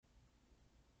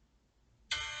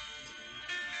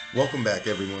Welcome back,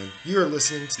 everyone. You are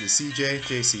listening to the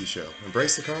CJJC Show.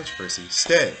 Embrace the controversy.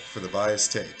 Stay for the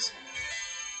biased takes.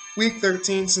 Week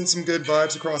 13 sent some good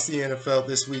vibes across the NFL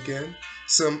this weekend.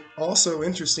 Some also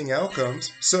interesting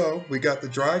outcomes. So, we got the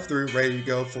drive-thru ready to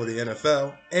go for the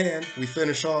NFL, and we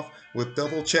finish off with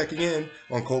double checking in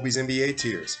on Colby's NBA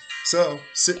tiers. So,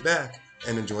 sit back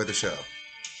and enjoy the show.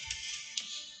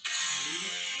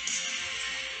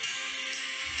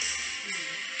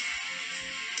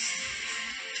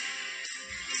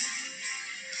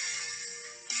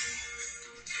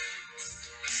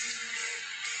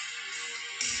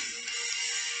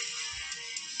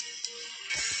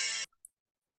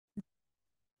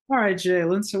 All right,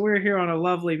 Jalen. So we're here on a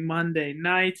lovely Monday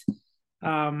night.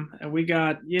 And we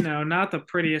got, not the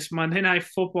prettiest Monday night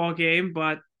football game,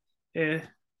 but it,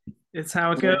 it's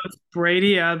how it goes.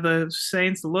 Brady, the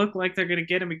Saints look like they're going to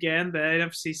get him again. The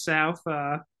NFC South,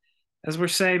 as we're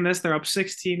saying this, they're up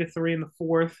 16-3 in the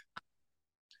fourth.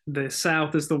 The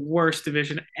South is the worst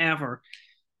division ever.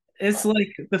 It's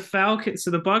like the Falcons.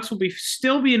 So the Bucks will be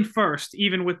still be in first,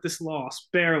 even with this loss,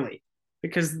 barely,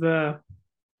 because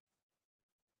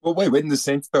Well, wait, wouldn't the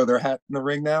Saints throw their hat in the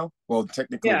ring now? Well,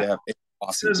 technically yeah. they have eight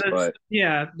So losses, but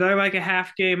they're like a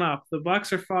half game up. The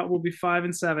Bucks will be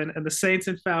 5-7, and the Saints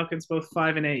and Falcons both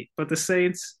 5-8. But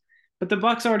the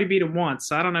Bucks already beat them once,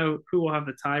 so I don't know who will have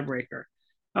the tiebreaker.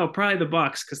 Oh, probably the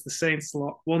Bucks because the Saints.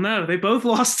 Well, no, they both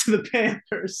lost to the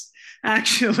Panthers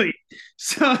actually.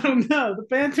 So I don't know. The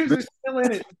Panthers are still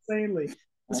in it insanely,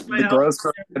 despite the how. gross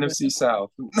for NFC South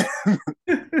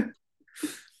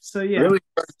So yeah, really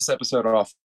started this episode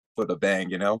off with a bang,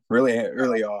 Really,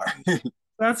 really are.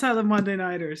 that's how the Monday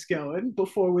Nighter is going.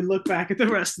 Before we look back at the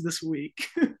rest of this week.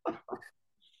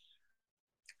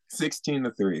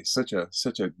 16-3.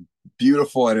 Such a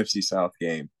beautiful NFC South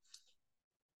game.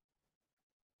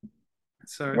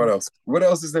 So What else? What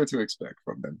else is there to expect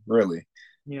from them? Really?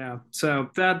 yeah, so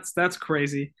that's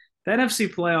crazy. The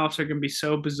NFC playoffs are going to be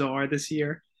so bizarre this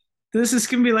year. This is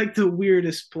going to be like the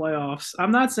weirdest playoffs.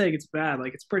 I'm not saying it's bad,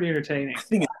 like it's pretty entertaining. I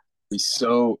think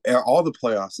so. All the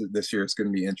playoffs this year is going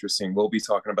to be interesting. We'll be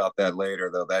talking about that later,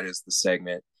 though. That is the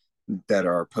segment that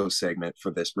our post segment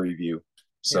for this review. Yeah.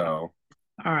 So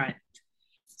All right.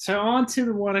 So on to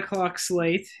the 1 o'clock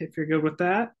slate, if you're good with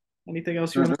that. Anything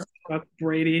else you want to talk about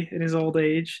Brady in his old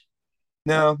age?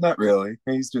 no, not really.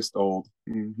 He's just old.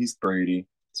 He's Brady,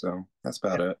 so that's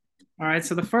Yeah. about it. All right.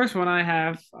 So the first one I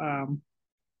have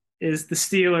is the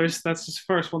Steelers. That's his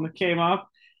first one that came up.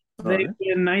 All They right.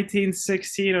 win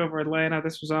 1916 over Atlanta.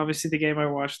 This was obviously the game I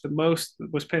watched the most,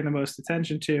 was paying the most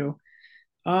attention to.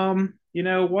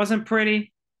 It wasn't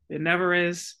pretty. It never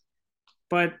is,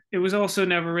 but it was also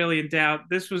never really in doubt.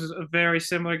 This was a very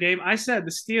similar game. I said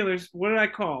the Steelers, what did I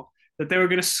call? That they were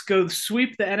going to go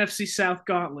sweep the NFC South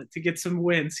gauntlet to get some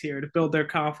wins here to build their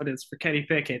confidence for Kenny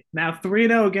Pickett. Now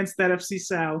 3-0 against the NFC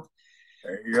South.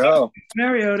 There you go.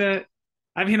 Mariota,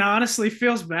 I mean, honestly,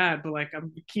 feels bad, but like I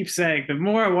keep saying, the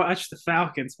more I watch the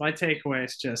Falcons, my takeaway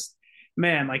is just,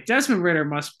 man, like Desmond Ritter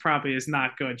must probably is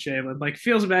not good, Jalen. Like,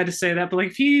 feels bad to say that, but like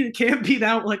if he can't beat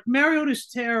out, like Mariota's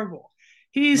terrible.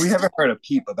 We He's haven't heard a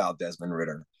peep about Desmond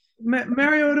Ritter.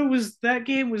 Mariota was that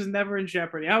game was never in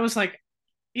jeopardy. I was like,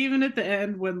 even at the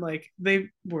end when like they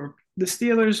were the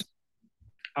Steelers.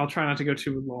 I'll try not to go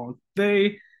too long.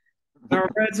 Their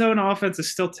red zone offense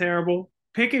is still terrible.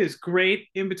 Pickett is great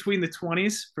in between the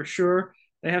 20s for sure.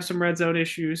 They have some red zone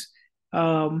issues.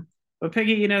 But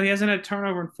Pickett, he hasn't had a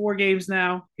turnover in 4 games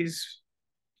now. He's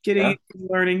Yeah. getting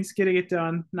learnings, getting it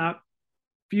done. Not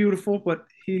beautiful, but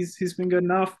he's been good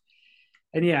enough.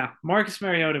 And yeah, Marcus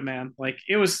Mariota, man, like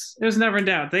it was never in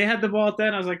doubt. They had the ball at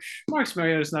then. I was like, Marcus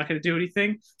Mariota's not going to do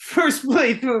anything. First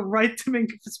play, threw it right to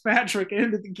Minka Fitzpatrick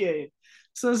into the game.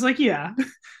 So I was like, yeah,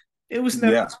 it was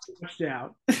never Yeah. much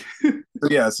doubt.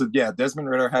 So Desmond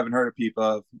Ritter, haven't heard a peep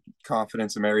of.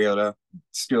 Confidence in Mariota,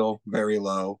 still very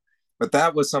low. But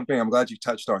that was something I'm glad you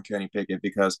touched on, Kenny Pickett,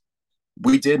 because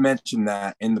we did mention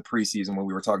that in the preseason when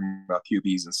we were talking about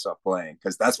QBs and stuff playing,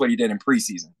 because that's what he did in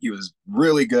preseason. He was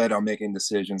really good on making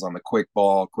decisions on the quick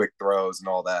ball, quick throws, and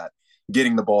all that,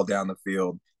 getting the ball down the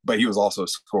field. But he was also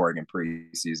scoring in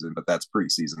preseason. But that's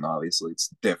preseason, obviously, it's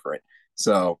different.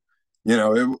 So,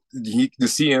 to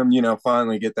see him,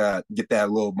 finally get that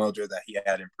little mojo that he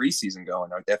had in preseason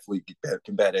going, I definitely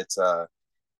can bet it's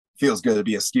feels good to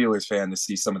be a Steelers fan to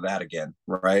see some of that again,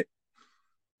 right?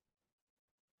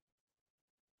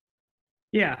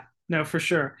 Yeah, no, for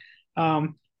sure.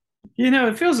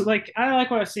 It feels like I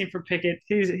like what I've seen from Pickett.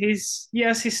 He's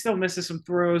yes, he still misses some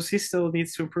throws. He still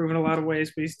needs to improve in a lot of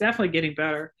ways, but he's definitely getting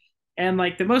better. And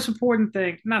like the most important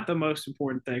thing, not the most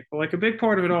important thing, but like a big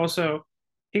part of it also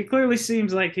he clearly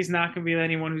seems like he's not going to be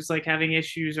anyone who's like having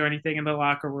issues or anything in the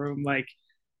locker room. Like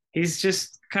he's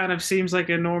just kind of seems like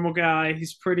a normal guy.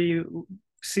 He's pretty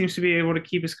seems to be able to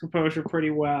keep his composure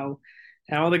pretty well,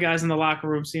 and all the guys in the locker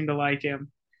room seem to like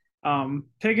him.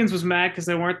 Pickens was mad because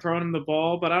they weren't throwing him the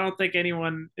ball, but I don't think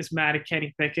anyone is mad at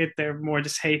Kenny Pickett. They're more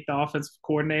just hate the offensive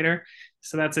coordinator,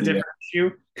 so that's a different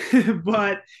issue.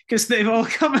 But because they've all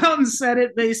come out and said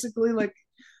it, basically, like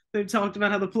they've talked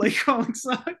about how the play calling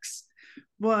sucks.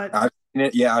 But I've seen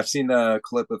it. Yeah, I've seen the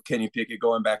clip of Kenny Pickett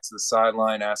going back to the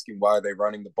sideline asking why are they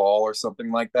running the ball or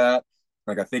something like that.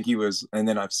 Like I think he was, and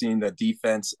then I've seen the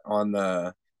defense on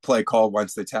the play call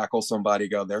once they tackle somebody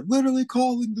go, they're literally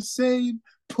calling the same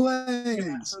plays.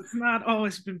 yeah, so it's not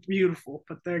always been beautiful,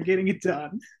 but they're getting it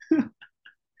done.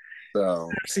 So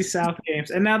NFC South games,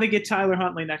 and now they get Tyler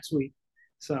Huntley next week.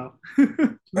 So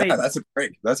maybe, yeah, that's a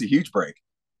break. That's a huge break.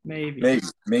 maybe.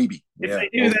 Maybe. If Yeah. they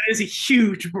do, that is a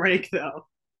huge break, though,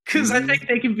 because I think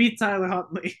they can beat Tyler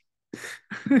Huntley.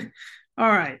 All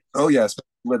right. Oh yeah, especially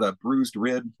with a bruised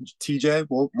rib, TJ.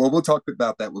 We'll talk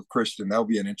about that with Christian. That'll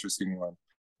be an interesting one.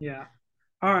 Yeah.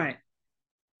 All right.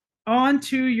 On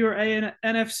to your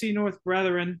NFC North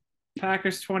brethren.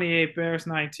 Packers 28, Bears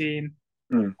 19.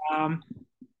 Mm.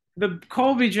 The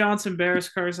Colby Johnson Bears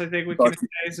curse, I think we can say,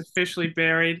 is officially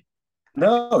buried.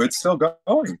 No, it's still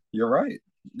going. You're right.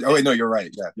 Oh wait, no, you're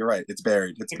right. Yeah, you're right. It's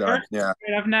buried. It's done. Yeah.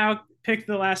 I've now picked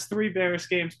the last 3 Bears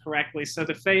games correctly, so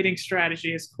the fading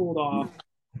strategy has cooled off.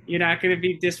 You're not going to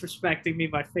be disrespecting me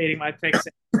by fading my picks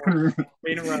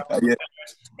in a row. Yeah.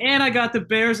 And I got the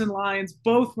Bears and Lions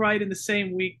both right in the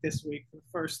same week this week for the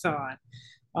first time.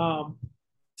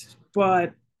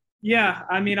 But yeah,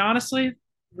 I mean, honestly,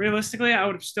 realistically, I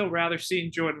would have still rather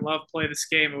seen Jordan Love play this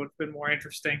game. It would have been more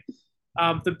interesting.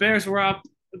 The Bears were up.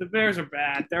 The Bears are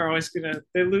bad. They're always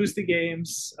they lose the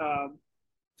games.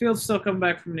 Fields still coming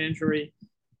back from an injury.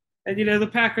 And, the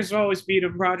Packers always beat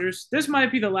him. Rodgers, that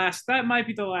might be the last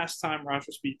time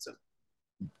Rodgers beats him.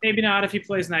 Maybe not if he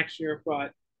plays next year,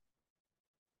 but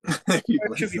it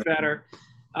should be better.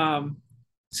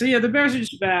 So, yeah, the Bears are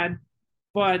just bad,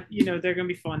 but, they're going to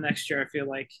be fun next year, I feel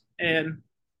like. And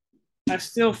I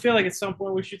still feel like at some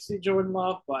point we should see Jordan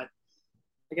Love, but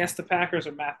I guess the Packers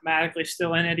are mathematically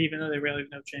still in it, even though they really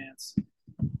have no chance.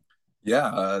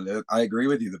 Yeah, I agree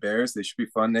with you. The Bears, they should be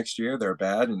fun next year. They're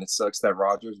bad, and it sucks that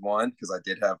Rodgers won because I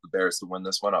did have the Bears to win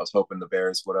this one. I was hoping the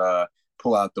Bears would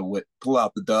pull out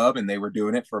the dub, and they were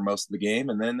doing it for most of the game,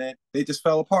 and then they just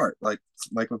fell apart like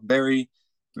a very,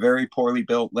 very poorly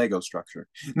built Lego structure.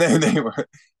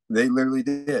 They literally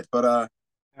did. But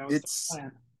it's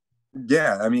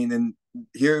yeah. I mean, and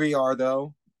here we are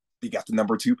though. We got the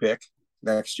number 2 pick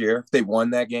next year. If they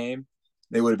won that game,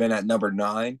 they would have been at number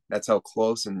 9. That's how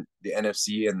close, and the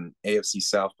NFC and AFC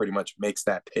South pretty much makes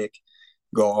that pick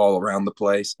go all around the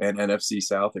place. And NFC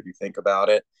South, if you think about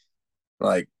it,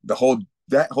 like that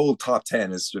whole top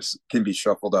 10 is just can be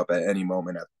shuffled up at any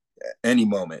moment.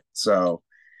 So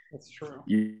that's true.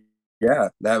 Yeah,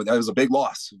 that was a big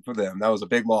loss for them. That was a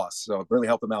big loss. So it really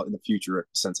helped them out in the future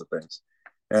sense of things.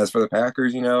 As for the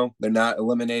Packers, they're not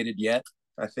eliminated yet,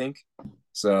 I think.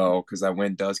 So, because that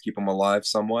win does keep them alive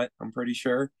somewhat, I'm pretty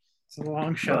sure. It's a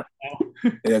long shot, though.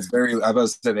 Yeah, it's very. I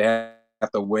was say they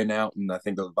have to win out, and I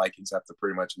think the Vikings have to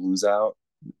pretty much lose out.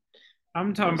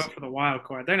 I'm talking about for the wild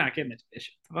card. They're not getting the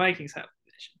division. The Vikings have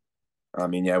the division. I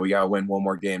mean, yeah, we gotta win one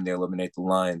more game to eliminate the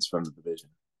Lions from the division,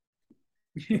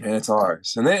 and it's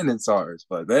ours. And then it's ours.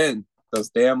 But then those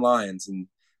damn Lions, and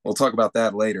we'll talk about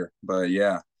that later. But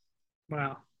yeah.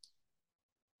 Wow.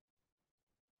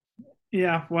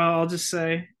 Yeah, well, I'll just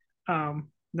say, no,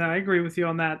 I agree with you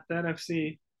on that. That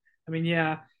NFC, I mean,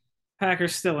 yeah,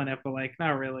 Packers still in it, but like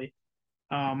not really.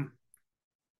 And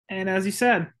as you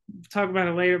said, we'll talk about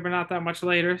it later, but not that much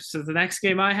later. So the next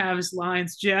game I have is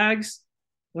Lions Jags.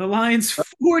 The Lions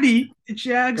 40, the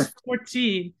Jags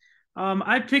 14.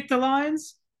 I picked the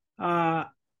Lions. I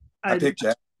picked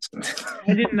Jags.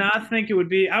 I did not think it would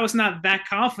be. I was not that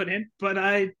confident, but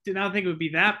I did not think it would be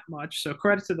that much. So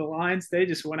credit to the Lions. They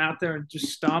just went out there and just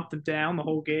stomped them down the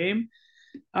whole game.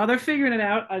 They're figuring it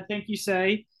out. I think you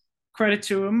say credit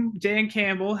to him. Dan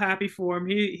Campbell, happy for him.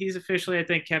 He's officially, I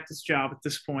think, kept his job at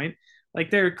this point. Like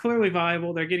they're clearly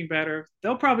viable. They're getting better.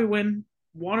 They'll probably win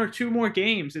 1 or 2 more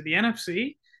games in the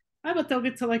NFC. I bet they'll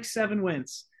get to like 7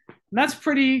 wins. And that's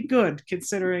pretty good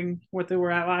considering what they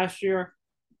were at last year.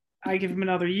 I give him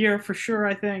another year for sure,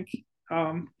 I think.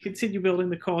 Continue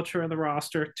building the culture and the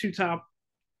roster. 2 top,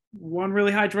 1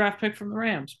 really high draft pick from the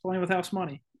Rams, playing with house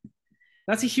money.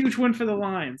 That's a huge win for the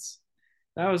Lions.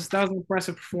 That was an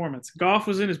impressive performance. Goff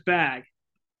was in his bag.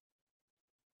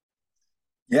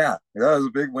 Yeah, that was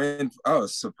a big win. I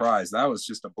was surprised. That was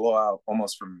just a blowout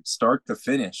almost from start to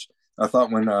finish. I thought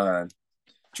when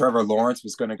Trevor Lawrence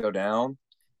was going to go down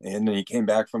and then he came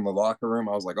back from the locker room,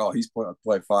 I was like, oh, he's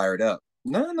play fired up.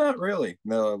 No, not really.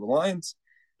 No, the Lions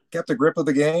kept the grip of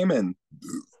the game and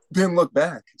didn't look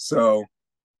back. So,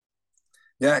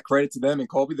 yeah, credit to them. And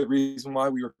Colby, the reason why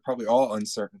we were probably all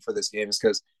uncertain for this game is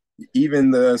because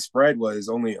even the spread was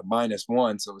only a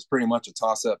 -1. So it was pretty much a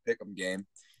toss up pick 'em game.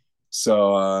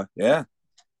 So, yeah,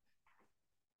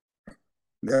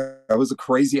 that was a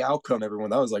crazy outcome,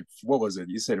 everyone. That was like, what was it?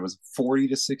 You said it was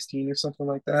 40-16 or something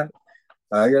like that.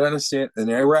 I gotta understand, and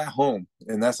they were at home,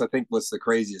 and that's I think what's the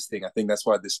craziest thing. I think that's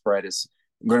why the spread is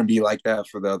going to be like that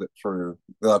for the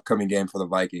upcoming game for the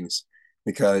Vikings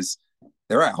because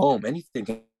they're at home. Anything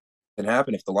can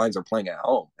happen if the Lions are playing at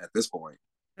home at this point.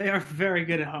 They are very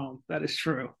good at home. That is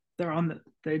true.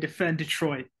 They defend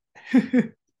Detroit.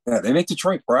 Yeah, they make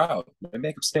Detroit proud. They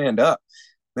make them stand up,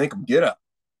 make them get up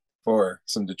for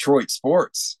some Detroit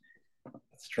sports.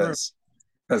 That's true.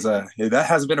 Because that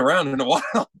hasn't been around in a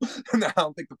while. And I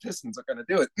don't think the Pistons are going to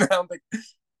do it. I don't think.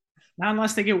 Not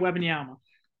unless they get Wembanyama.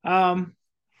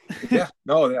 Yeah.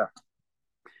 No. Yeah.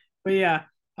 But yeah,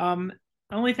 the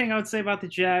only thing I would say about the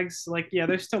Jags, like, yeah,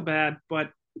 they're still bad,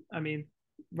 but I mean,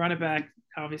 run it back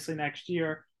obviously next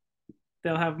year.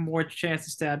 They'll have more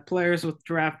chances to add players with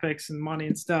draft picks and money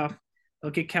and stuff.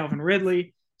 They'll get Calvin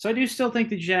Ridley. So I do still think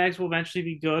the Jags will eventually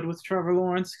be good with Trevor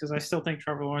Lawrence because I still think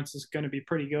Trevor Lawrence is going to be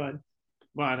pretty good.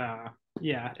 But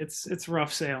yeah, it's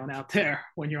rough sailing out there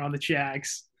when you're on the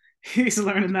Jags. He's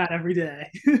learning that every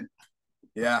day.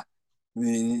 Yeah.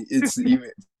 It's even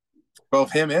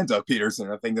both him and Doug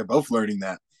Peterson. I think they're both learning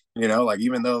that. Like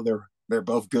even though they're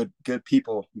both good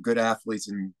people, good athletes,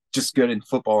 and just good in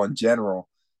football in general,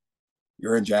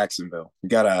 you're in Jacksonville. You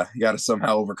gotta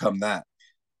somehow overcome that.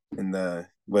 And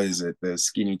what is it? The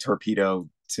skinny torpedo,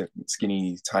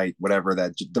 skinny tight, whatever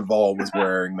that Duvall was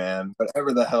wearing, man.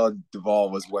 Whatever the hell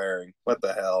Duvall was wearing. What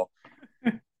the hell?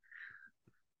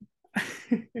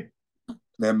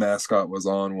 That mascot was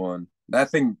on one. That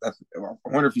thing. I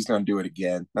wonder if he's going to do it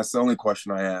again. That's the only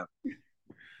question I have.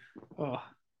 Oh,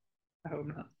 I hope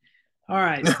not. All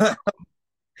right.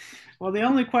 Well, the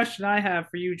only question I have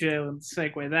for you, Jalen, to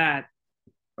segue that,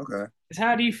 okay, is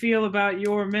how do you feel about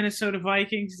your Minnesota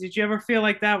Vikings? Did you ever feel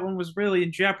like that one was really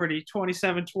in jeopardy,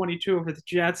 27-22 over the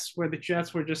Jets, where the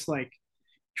Jets were just like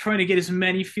trying to get as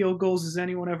many field goals as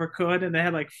anyone ever could, and they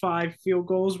had like 5 field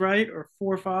goals, right? Or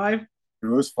 4 or 5? It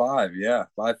was 5, yeah.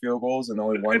 5 field goals and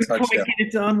only one touchdown. Get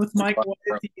it done with Mike White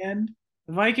at the end.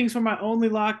 The Vikings were my only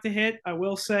lock to hit, I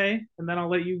will say, and then I'll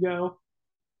let you go.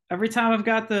 Every time I've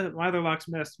got my other locks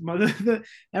missed.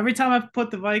 Every time I've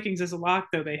put the Vikings as a lock,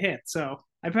 though, they hit. So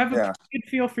I have a good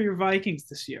feel for your Vikings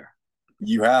this year.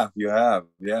 You have,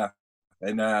 yeah.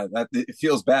 And that it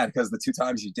feels bad because the 2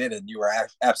 times you did it, you were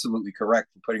absolutely correct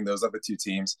for putting those other 2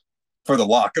 teams for the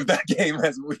lock of that game.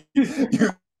 As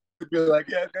you're like,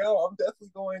 yeah, no, I'm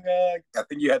definitely going. I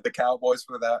think you had the Cowboys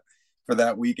for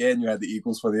that weekend. You had the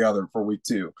Eagles for week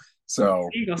 2. So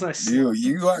Eagles,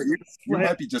 you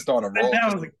might be just on a roll.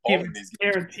 That was a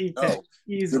guaranteed pick.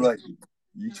 You're like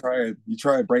you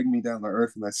try and break me down to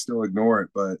earth, and I still ignore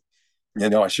it. But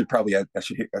I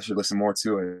should listen more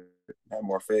to it, have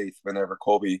more faith whenever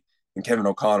Colby and Kevin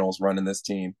O'Connell's running this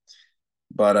team.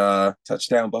 But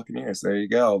touchdown Buccaneers. There you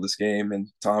go. This game and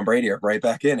Tom Brady are right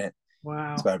back in it.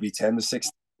 Wow. It's about to be 10-16.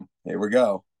 Here we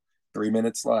go. 3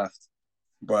 minutes left.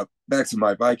 But back to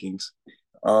my Vikings.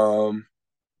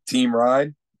 Team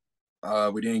ride.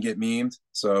 We didn't get memed,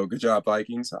 so good job,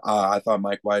 Vikings. I thought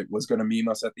Mike White was going to meme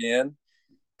us at the end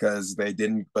because they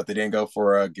didn't go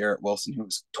for Garrett Wilson, who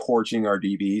was torching our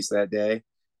DBs that day.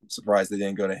 I'm surprised they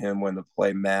didn't go to him when the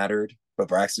play mattered. But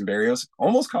Braxton Berrios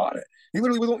almost caught it. He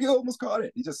almost caught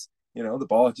it. He just, the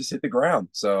ball just hit the ground.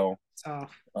 So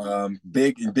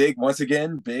big once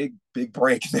again, big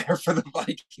break there for the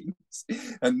Vikings.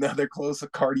 Another close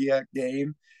cardiac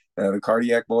game. The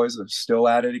cardiac boys are still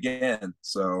at it again.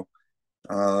 So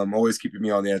always keeping me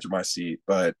on the edge of my seat,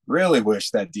 but really wish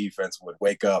that defense would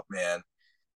wake up, man.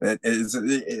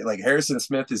 Like Harrison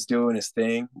Smith is doing his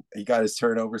thing. He got his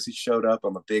turnovers. He showed up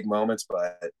on the big moments,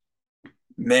 but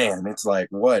man, it's like,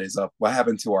 what is up? What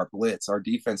happened to our blitz? Our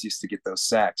defense used to get those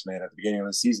sacks, man, at the beginning of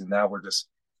the season. Now we're just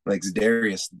like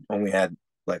Darius only had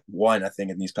like 1, I think,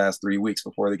 in these past 3 weeks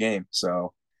before the game.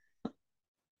 So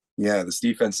yeah, this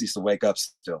defense needs to wake up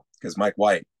still because Mike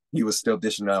White, he was still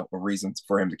dishing out reasons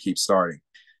for him to keep starting.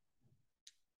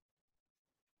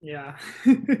 Yeah.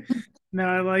 No,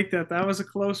 I like that. That was a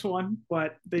close one,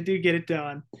 but they do get it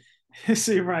done.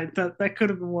 So you're right. That could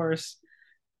have been worse.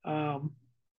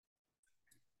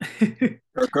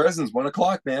 Kirk Cousins, 1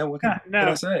 o'clock, man. What can I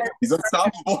No, say? He's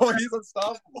unstoppable. He's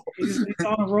unstoppable. he's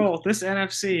on a roll. This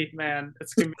NFC, man,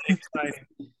 it's gonna be exciting.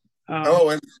 Oh,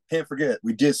 and can't forget,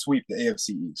 we did sweep the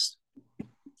AFC East.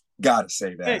 Gotta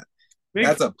say that.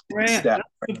 That's a big step.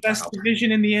 That's the best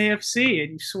division in the AFC,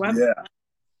 and you swept.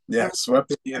 Yeah, swept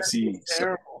the AFC East.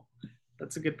 Terrible.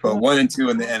 That's a good But point. 1 and 2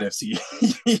 in the NFC.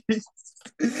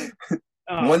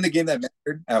 Won the game that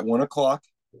mattered at 1 o'clock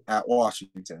at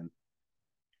Washington.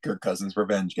 Kirk Cousins'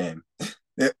 revenge game.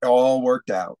 It all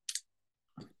worked out.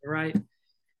 Right.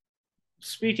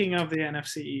 Speaking of the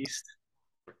NFC East,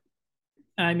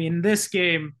 I mean, this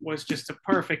game was just a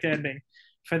perfect ending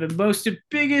for the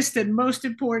biggest and most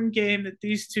important game that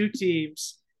these two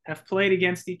teams have played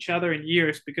against each other in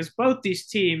years, because both these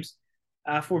teams,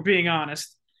 if we're being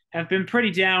honest, have been pretty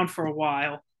down for a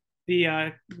while.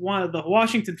 The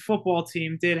Washington football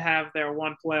team did have their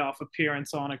one playoff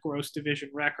appearance on a gross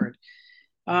division record.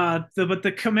 But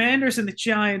the Commanders and the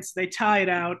Giants, they tie it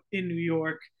out in New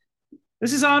York.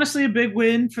 This is honestly a big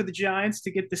win for the Giants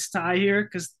to get this tie here,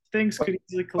 because things could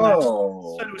easily collapse.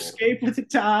 So to escape with a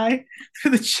tie for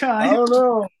the Giants. I don't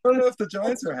know if the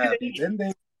Giants are happy.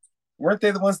 Weren't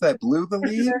they the ones that blew the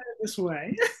lead? This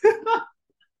way.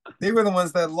 They were the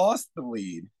ones that lost the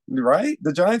lead, right?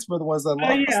 The Giants were the ones that lost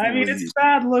the lead. It's a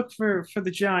bad look for the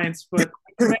Giants, but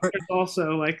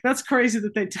also, like, that's crazy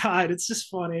that they tied. It's just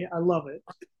funny. I love it.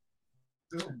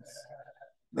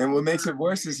 And what makes it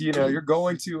worse is, you're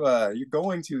going to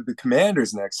the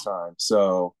Commanders next time,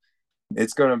 so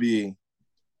it's gonna be,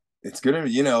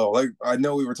 like, I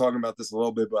know we were talking about this a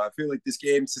little bit, but I feel like this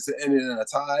game, since it ended in a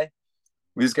tie,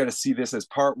 we just got to see this as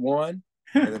part one,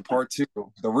 and then part two,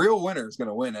 the real winner is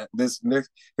gonna win it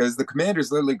because the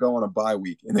Commanders literally go on a bye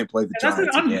week and they play the Giants.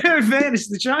 That's an unfair advantage.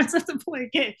 The Giants have to play a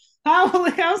game.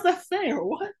 How's that fair?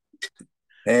 What?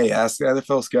 Hey, ask the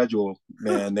NFL schedule,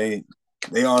 man. They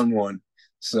on one.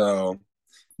 So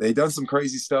they done some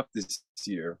crazy stuff this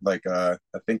year. Like, I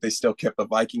think they still kept the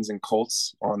Vikings and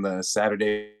Colts on the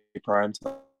Saturday prime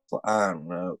time. I don't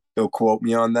know. Don't quote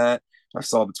me on that. I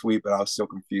saw the tweet, but I was still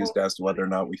confused as to whether or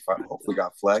not we hopefully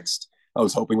got flexed. I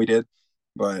was hoping we did,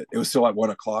 but it was still at 1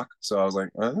 o'clock. So I was like,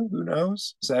 who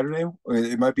knows? Saturday,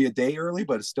 it might be a day early,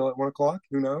 but it's still at 1 o'clock.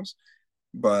 Who knows?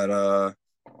 But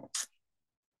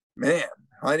man,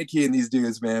 Heineke and these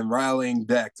dudes, man, rallying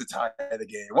back to tie the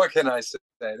game. What can I say?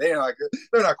 They're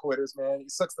not quitters, man.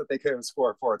 It sucks that they couldn't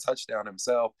score for a touchdown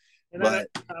himself. But,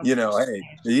 hey,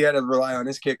 you got to rely on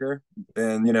his kicker.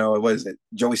 And, what is it?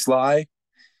 Joey Sly,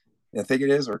 I think it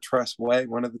is, or Tress Way,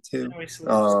 one of the two.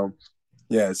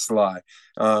 Yeah, it's Sly.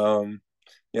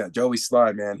 Yeah, Joey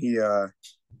Sly, man.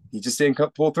 He just didn't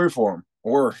pull through for him.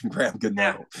 Or Graham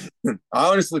Gano. I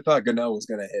honestly thought Gano was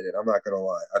going to hit it. I'm not going to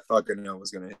lie. I thought Gano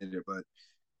was going to hit it, but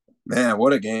man,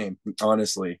 what a game,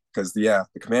 honestly. Because, the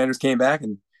Commanders came back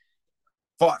and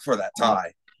fought for that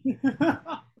tie.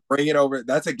 Bring it over.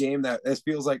 That's a game that it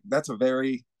feels like that's a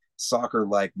very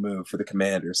soccer-like move for the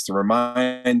Commanders to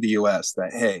remind the U.S.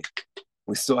 that, hey,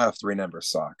 we still have three-number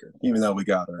soccer, even though we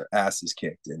got our asses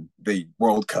kicked in the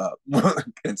World Cup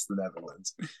against the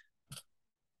Netherlands.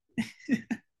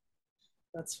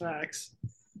 That's facts.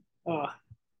 Oh,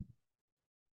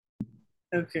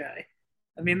 okay.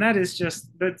 I mean, that's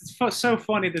so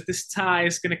funny that this tie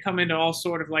is going to come into all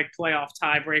sort of like playoff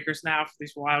tiebreakers now for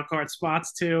these wild card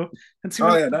spots too. And so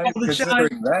not even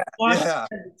considering that. Yeah.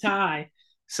 Tie.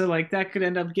 So like that could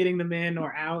end up getting them in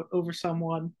or out over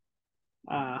someone.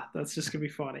 That's just going to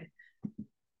be funny.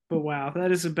 But wow,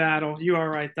 that is a battle. You are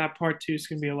right. That part two is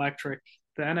going to be electric.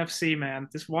 The NFC, man,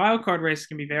 this wild card race is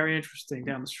going to be very interesting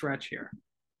down the stretch here.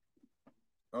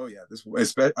 Oh yeah,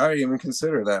 I didn't even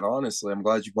consider that. Honestly, I'm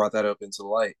glad you brought that up into the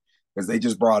light because they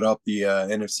just brought up the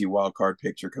NFC wild card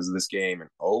picture because of this game, and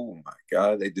oh my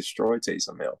god, they destroyed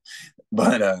Taysom Hill.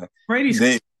 But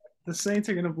the Saints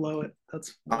are going to blow it.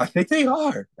 I think they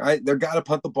are. They're got to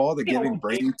punt the ball. They're giving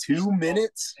Brady 2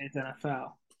 minutes.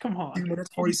 NFL, come on, 2 minutes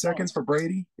 40 seconds for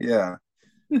Brady. Yeah,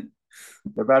 they're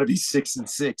about to be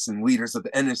 6-6 and leaders of the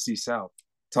NFC South.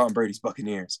 Tom Brady's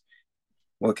Buccaneers.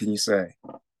 What can you say?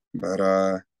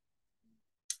 But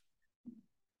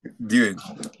dude,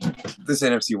 this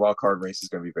NFC wildcard race is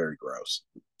going to be very gross.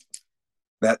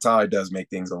 That tie does make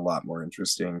things a lot more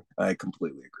interesting. I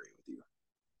completely agree with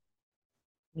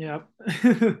you. Yep,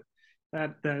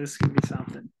 that is going to be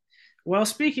something. Well,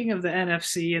 speaking of the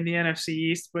NFC and the NFC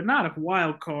East, but not of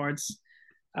wild cards,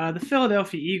 the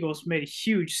Philadelphia Eagles made a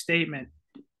huge statement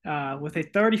with a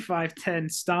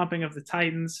 35-10 stomping of the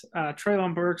Titans.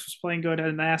 Treylon Burks was playing good, had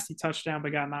a nasty touchdown,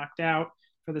 but got knocked out.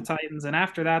 for the Titans. And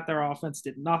after that, their offense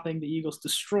did nothing. The Eagles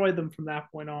destroyed them from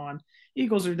that point on.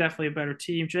 Eagles are definitely a better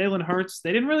team. Jalen Hurts,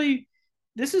 they didn't really.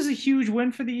 This is a huge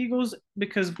win for the Eagles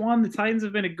because, one, the Titans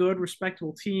have been a good,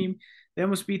 respectable team. They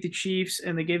almost beat the Chiefs,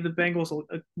 and they gave the Bengals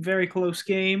a very close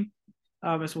game,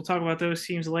 as we'll talk about those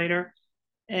teams later.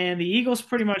 And the Eagles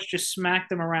pretty much just smacked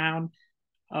them around.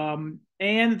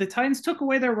 And the Titans took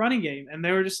away their running game, and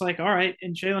they were just like, all right.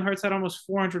 And Jalen Hurts had almost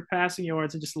 400 passing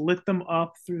yards and just lit them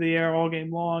up through the air all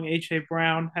game long. A.J.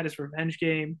 Brown had his revenge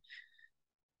game.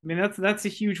 I mean, that's a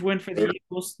huge win for the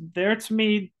Eagles. They're, to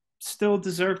me, still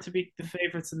deserve to be the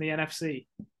favorites in the NFC.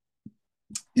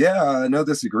 Yeah, no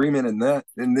disagreement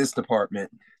in this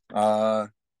department.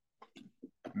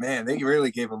 Man, they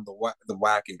really gave them the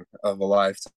whacking of a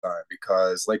lifetime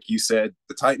because, like you said,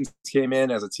 the Titans came in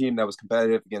as a team that was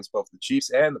competitive against both the Chiefs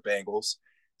and the Bengals,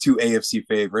 two AFC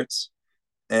favorites,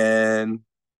 and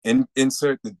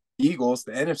insert the Eagles,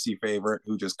 the NFC favorite,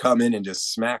 who just come in and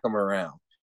just smack them around.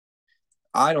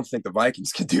 I don't think the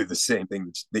Vikings could do the same thing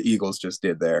that the Eagles just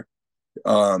did there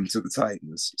to the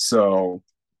Titans. So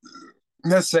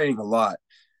that's saying a lot.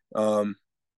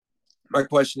 My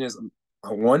question is,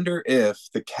 I wonder if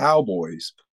the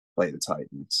Cowboys play the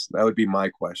Titans. That would be my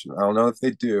question. I don't know if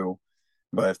they do,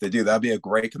 but if they do, that'd be a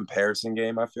great comparison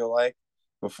game, I feel like.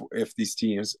 If these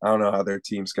teams, I don't know how their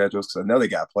team schedules, because I know they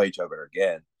got to play each other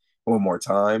again one more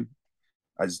time.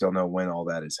 I just don't know when all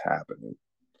that is happening.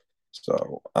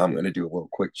 So I'm going to do a little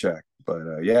quick check. But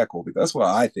yeah, Colby, that's what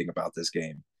I think about this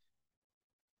game.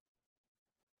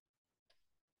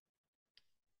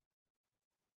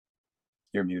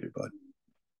 You're muted, bud.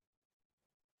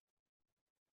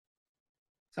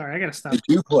 Sorry, I got to stop.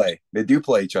 They do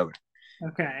play each other.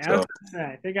 Okay, I was going to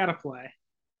say, they got to play.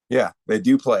 Yeah, they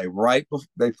do play right before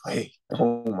they play.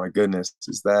 Oh my goodness.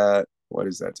 What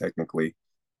is that technically?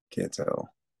 Can't tell.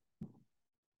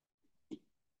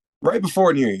 Right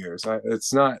before New Year's.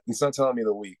 It's not telling me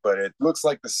the week, but it looks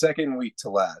like the second week to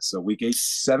last. So week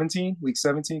 17,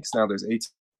 because now there's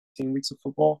 18 weeks of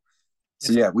football.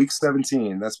 So yeah, week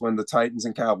 17, that's when the Titans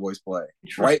and Cowboys play.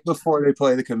 Right before they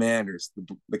play the Commanders.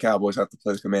 The Cowboys have to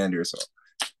play the Commanders.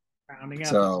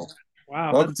 So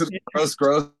wow, welcome to the gross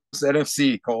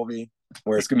NFC, Colby,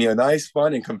 where it's gonna be a nice,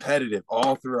 fun, and competitive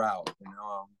all throughout.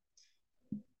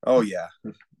 Oh yeah.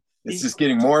 It's just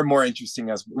getting more and more interesting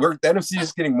the NFC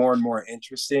is getting more and more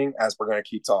interesting as we're going to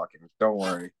keep talking. Don't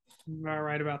worry. You're all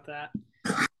right about that.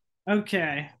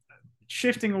 Okay.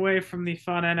 Shifting away from the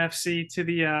fun NFC to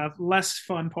the less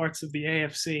fun parts of the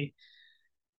AFC.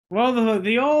 Well,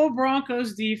 the old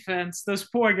Broncos defense, those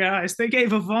poor guys, they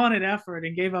gave a vaunted effort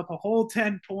and gave up a whole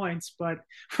 10 points, but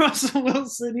Russell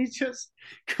Wilson, he just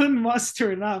couldn't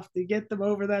muster enough to get them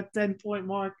over that 10-point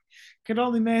mark. Could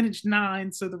only manage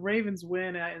 9, so the Ravens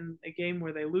win in a game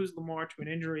where they lose Lamar to an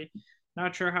injury.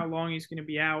 Not sure how long he's going to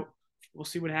be out. We'll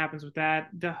see what happens with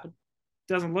that.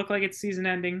 Doesn't look like it's season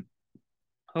ending.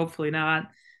 Hopefully not.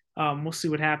 We'll see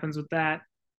what happens with that.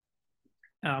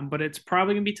 But it's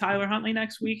probably going to be Tyler Huntley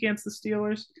next week against the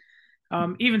Steelers.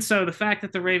 Even so, the fact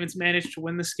that the Ravens managed to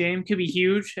win this game could be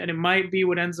huge, and it might be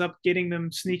what ends up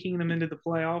sneaking them into the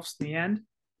playoffs in the end.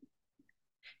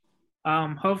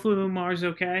 Hopefully Lamar's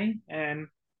okay, and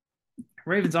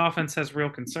Ravens offense has real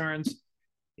concerns,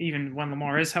 even when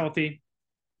Lamar is healthy.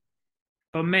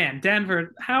 But man,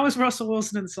 Denver, how is Russell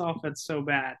Wilson in this offense so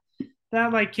bad?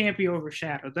 That can't be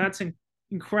overshadowed. That's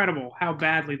incredible how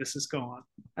badly this has gone.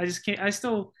 I just can't. I'm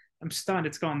stunned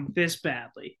it's gone this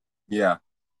badly. Yeah.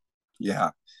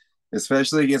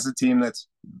 Especially against a team that's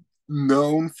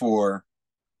known for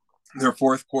their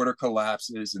fourth quarter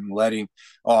collapses and letting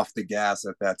off the gas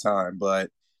at that time. But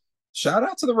shout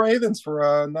out to the Ravens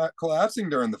for not collapsing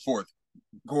during the fourth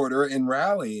quarter and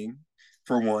rallying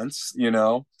for once.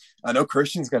 I know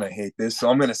Christian's going to hate this, so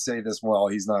I'm going to say this while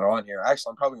he's not on here.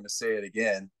 Actually, I'm probably going to say it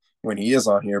again when he is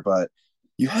on here, but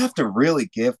you have to really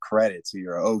give credit to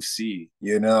your OC,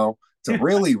 to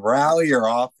really rally your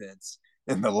offense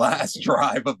in the last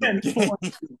drive of the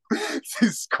game to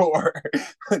score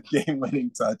a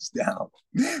game-winning touchdown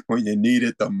when you need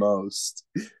it the most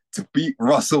to beat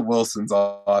Russell Wilson's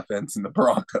offense in the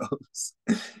Broncos.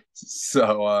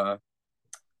 So,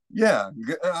 yeah,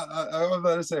 I was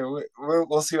about to say,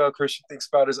 we'll see how Christian thinks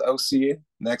about his OC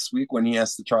next week when he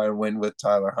has to try and win with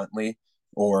Tyler Huntley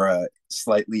or a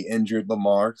slightly injured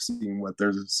Lamar, seeing what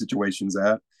their situation's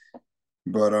at.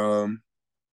 But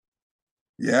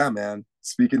yeah, man.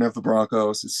 Speaking of the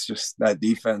Broncos, it's just that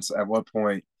defense. At what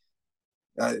point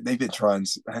they've been trying?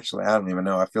 Actually, I don't even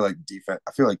know. I feel like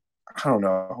I don't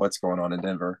know what's going on in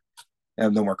Denver. I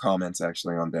have no more comments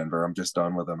actually on Denver. I'm just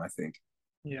done with them, I think.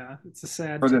 Yeah, it's a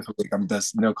sad. For this week, I'm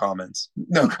just no comments.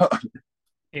 No comments.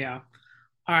 Yeah.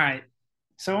 All right.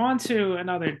 So on to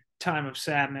another time of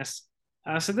sadness.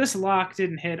 So this lock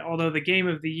didn't hit, although the game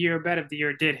of the year, bet of the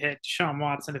year did hit. Deshaun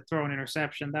Watson to throw an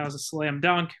interception. That was a slam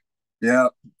dunk. Yeah.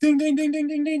 Ding, ding, ding, ding,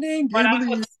 ding, ding, ding. But Game I of the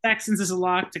put year. the Texans as a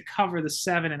lock to cover the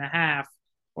 7.5,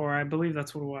 or I believe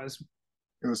that's what it was.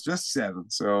 It was just 7.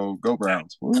 So go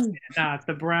Browns. Woo.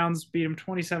 The Browns beat him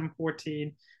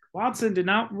 27-14. Watson did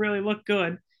not really look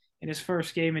good in his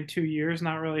first game in 2 years.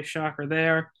 Not really a shocker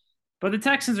there. But the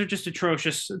Texans are just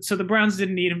atrocious. So the Browns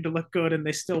didn't need him to look good, and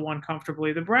they still won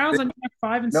comfortably. The Browns, I mean, are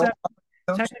 5 and No, 7,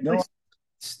 technically no.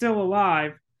 still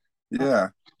alive, Yeah.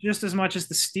 just as much as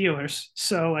the Steelers.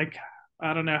 So, like,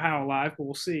 I don't know how alive, but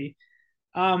we'll see.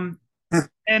 Um,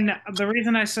 and the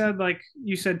reason I said, like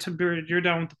you said, you're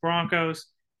done with the Broncos.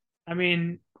 I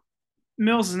mean,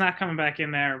 Mills is not coming back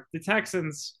in there. The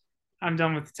Texans, I'm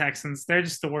done with the Texans. They're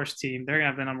just the worst team. They're gonna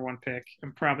have the number one pick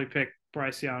and probably pick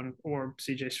Bryce Young or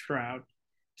CJ Stroud.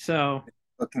 So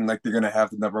Looking like they're going to have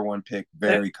the number 1 pick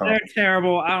they're, very they're confident.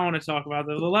 terrible. I don't want to talk about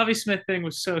them. The Lovie Smith thing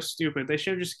was so stupid. They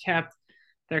should have just kept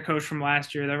their coach from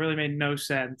last year. That really made no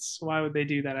sense. Why would they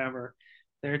do that ever?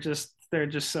 They're just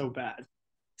so bad.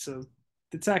 So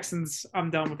the Texans, I'm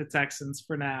done with the Texans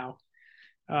for now.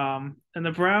 And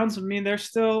the Browns, I mean, they're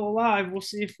still alive. We'll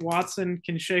see if Watson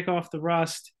can shake off the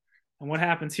rust and what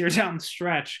happens here down the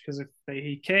stretch. Because if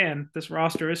he can, this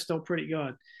roster is still pretty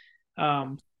good.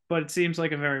 Um, but it seems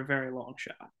like a very, very long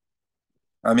shot.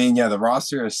 I mean, yeah, the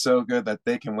roster is so good that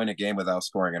they can win a game without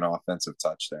scoring an offensive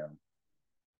touchdown.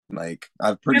 Like,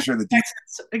 I'm pretty Against sure the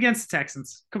the against the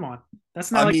Texans. Come on.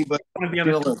 That's not I like mean, but one of the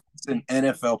other still, it's an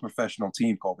NFL professional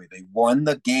team, Colby. They won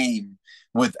the game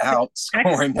without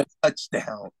Texans. scoring a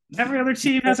touchdown. Every other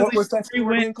team has at What was least that three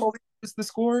score wins. again, Colby? What was the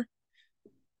score?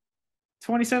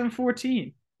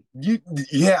 27-14. You,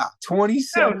 yeah, No,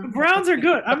 27. the Browns are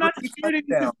good. I'm not 3 disputing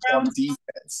that the touchdowns on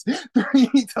Browns. defense.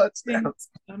 3 touchdowns.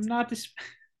 I'm not disputing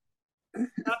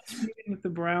that the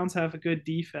Browns have a good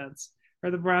defense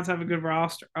or the Browns have a good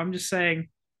roster. I'm just saying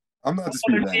I'm not other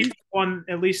disputing that. teams won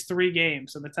at least 3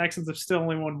 games, and the Texans have still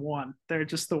only won one. They're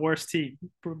just the worst team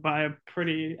by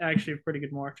actually a pretty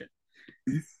good margin.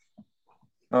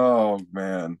 Oh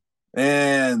man.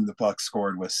 And the Bucks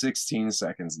scored with 16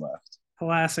 seconds left.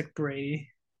 Classic Brady.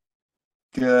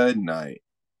 Good night.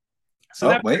 So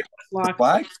that Wait. The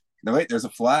flag? No, wait, there's a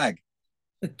flag.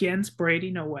 Against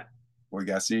Brady, no way. We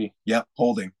got to see. Yep,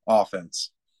 holding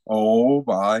offense. Oh,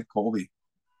 by Colby.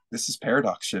 This is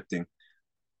paradox shifting.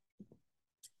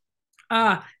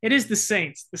 It is the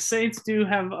Saints. The Saints do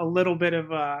have a little bit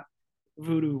of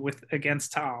voodoo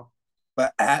against Tom.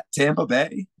 But at Tampa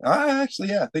Bay, I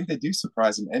think they do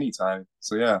surprise him anytime.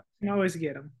 So, yeah. You can always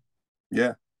get him.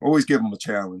 Yeah, always give him a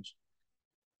challenge.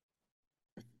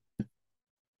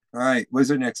 All right, what's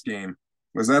our next game?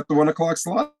 Was that the 1 o'clock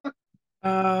slot?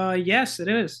 Yes, it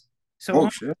is. So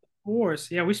shit. Fours.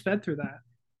 Yeah, we sped through that.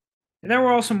 And there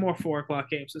were also more 4 o'clock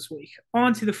games this week.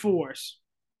 On to the fours.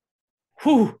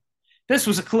 Whew, this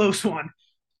was a close one.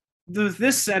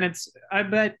 This sentence, I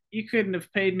bet you couldn't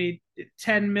have paid me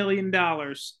 $10 million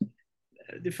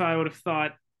if I would have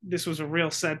thought this was a real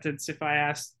sentence if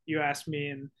you asked me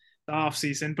in the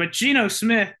offseason. But Geno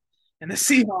Smith and the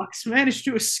Seahawks managed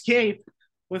to escape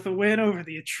with a win over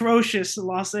the atrocious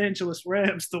Los Angeles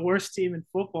Rams, the worst team in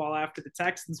football after the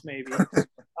Texans, maybe.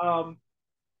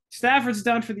 Stafford's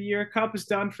done for the year. Kupp is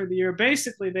done for the year.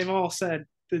 Basically, they've all said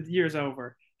the year's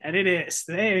over, and it is.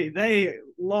 They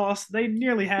lost. They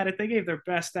nearly had it. They gave their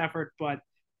best effort, but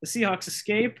the Seahawks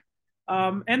escape,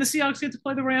 and the Seahawks get to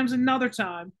play the Rams another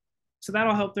time, so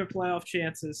that'll help their playoff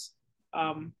chances.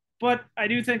 But I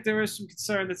do think there is some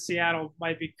concern that Seattle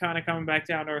might be kind of coming back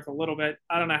down to earth a little bit.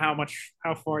 I don't know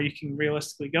how far you can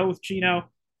realistically go with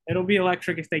Geno. It'll be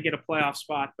electric if they get a playoff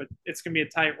spot, but it's going to be a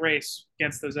tight race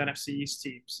against those NFC East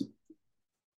teams.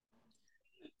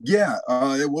 Yeah,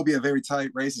 it will be a very tight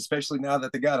race, especially now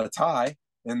that they got a tie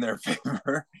in their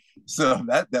favor. So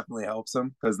that definitely helps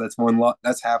them because that's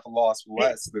that's half a loss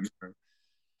less than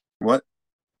what?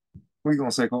 What are you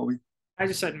gonna say, Colby? I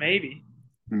just said maybe.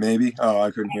 Maybe. Oh,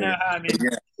 I couldn't hear you. I mean,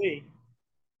 yeah.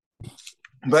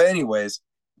 But anyways,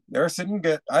 they're sitting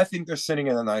good. I think they're sitting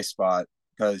in a nice spot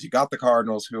because you got the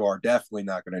Cardinals, who are definitely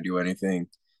not going to do anything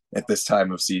at this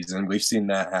time of season. We've seen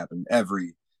that happen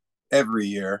every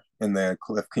year in the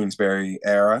Cliff Kingsbury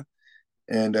era,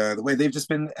 and the way they've just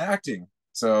been acting.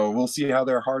 So we'll see how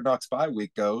their Hard Knocks bye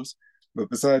week goes. But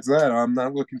besides that, I'm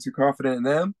not looking too confident in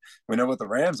them. We know what the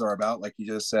Rams are about, like you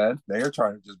just said. They are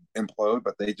trying to just implode,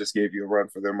 but they just gave you a run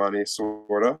for their money,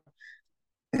 sort of.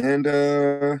 And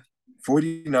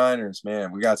 49ers,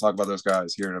 man, we got to talk about those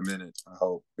guys here in a minute, I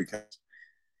hope, because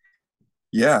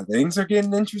Yeah, things are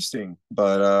getting interesting,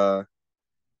 but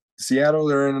Seattle,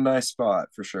 they're in a nice spot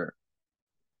for sure.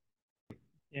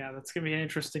 Yeah, that's gonna be an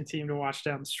interesting team to watch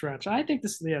down the stretch. I think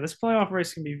this playoff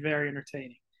race can be very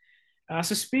entertaining.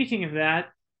 So speaking of that,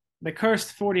 the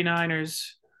cursed 49ers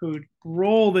who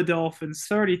roll the Dolphins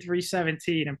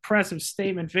 33-17, impressive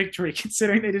statement victory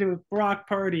considering they did it with Brock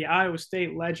Purdy, Iowa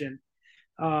State legend,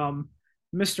 um,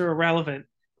 Mr. Irrelevant,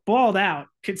 balled out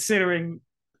considering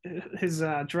his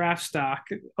draft stock,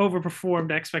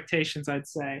 overperformed expectations, I'd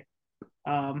say.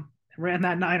 Ran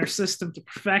that Niner system to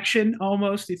perfection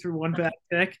almost. He threw one bad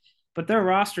pick, but their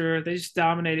roster, they just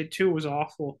dominated. Two was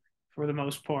awful for the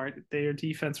most part. Their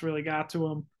defense really got to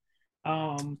them.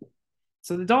 Um,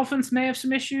 so the Dolphins may have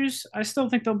some issues. I still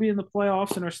think they'll be in the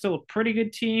playoffs and are still a pretty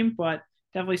good team, but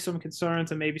definitely some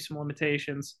concerns and maybe some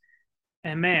limitations.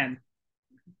 And man,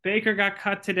 Baker got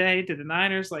cut today. Did the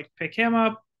Niners like pick him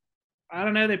up? I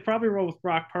don't know. They probably roll with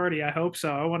Brock Purdy. I hope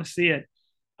so. I want to see it.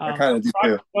 I kind of do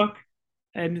too.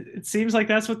 And it seems like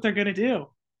that's what they're going to do.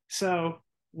 So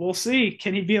we'll see.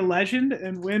 Can he be a legend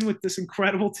and win with this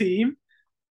incredible team?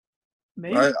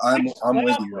 Maybe. I'm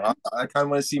with you. I kind of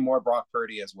want to see more Brock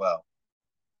Purdy as well.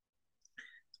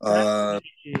 But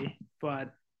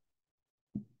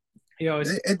he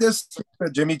always. It does stink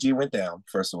that Jimmy G went down.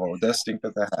 First of all, it does stink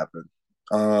that happened.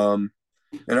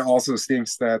 And it also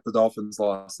stinks that the Dolphins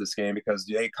lost this game because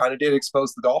they kind of did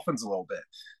expose the Dolphins a little bit.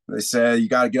 They said you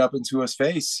got to get up into his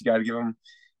face. You got to give him.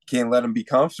 Can't let him be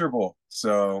comfortable.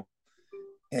 So,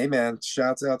 hey man,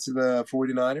 shouts out to the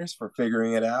 49ers for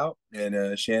figuring it out,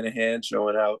 and Shanahan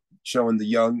showing the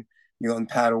young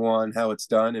Padawan how it's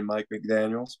done, and Mike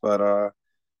McDaniels. But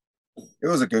it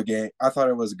was a good game. I thought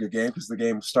it was a good game because the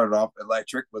game started off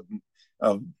electric with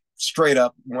a straight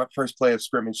up first play of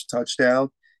scrimmage touchdown,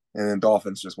 and then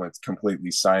Dolphins just went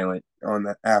completely silent on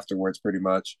that afterwards, pretty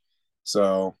much.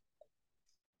 So,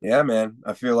 yeah, man,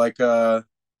 I feel like we're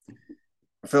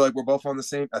both on the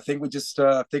same. I think we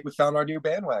found our new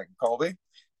bandwagon, Colby.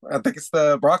 I think it's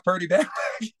the Brock Purdy bandwagon.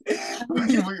 we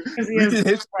did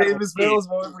hit Davis Mills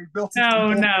when we built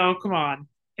it. No, come on.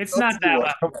 It's not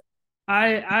that level.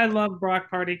 I love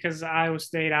Brock Purdy because Iowa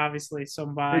State, obviously.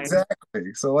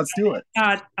 Exactly. So let's do it.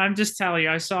 I'm just telling you,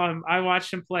 I saw him. I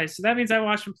watched him play. So that means I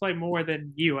watched him play more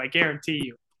than you. I guarantee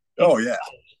you. Oh yeah.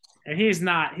 And he's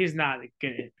not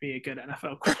good be a good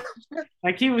NFL quarterback.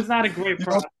 Like he was not a great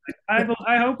prospect. I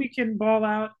hope he can ball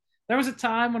out. There was a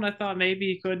time when I thought maybe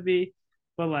he could be,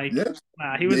 but he's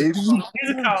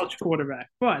a college quarterback.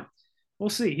 But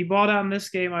we'll see. He balled out in this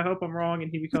game. I hope I'm wrong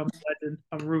and he becomes a legend.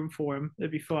 I'm rooting for him.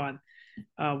 It'd be fun.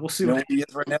 We'll see what he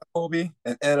is right now, Colby.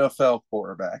 An NFL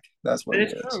quarterback. That's what he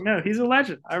is. True. No, he's a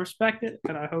legend. I respect it,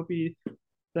 and I hope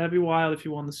that'd be wild if he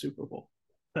won the Super Bowl.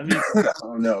 I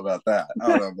don't know about that.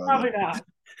 Probably not.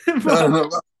 I don't know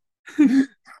about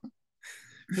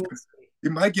You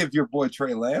might give your boy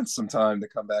Trey Lance some time to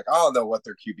come back. I don't know what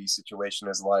their QB situation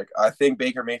is like. I think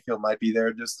Baker Mayfield might be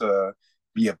there just to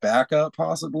be a backup,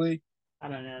 possibly. I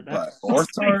don't know. Or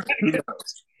start. Who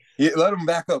knows? Let him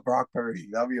back up Brock Purdy.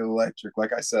 That'll be electric.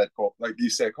 Like I said, like you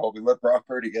said, Colby, let Brock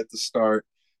Purdy get the start.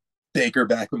 Baker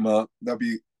back him up.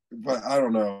 But I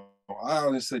don't know. I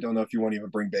honestly don't know if you want to even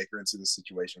bring Baker into this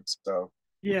situation. So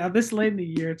yeah, this late in the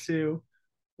year too,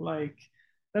 like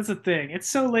that's the thing. It's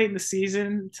so late in the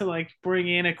season to like bring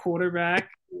in a quarterback,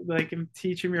 like and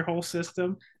teach him your whole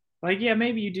system. Like, yeah,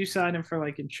 maybe you do sign him for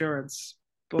like insurance,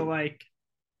 but like,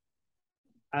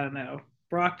 I don't know.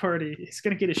 Brock Purdy, he's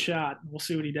gonna get a shot. We'll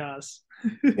see what he does.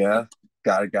 Yeah,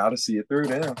 gotta see it through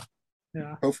now.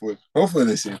 Yeah. Hopefully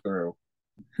they see it through.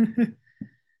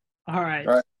 All right.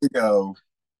 All right, here we go.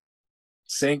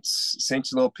 Saints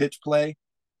little pitch play.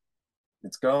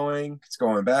 It's going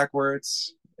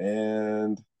backwards,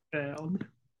 and failed.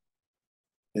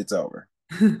 It's over.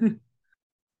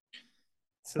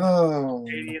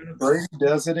 Brady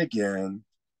does it again.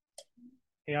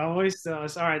 He always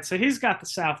does. All right, so he's got the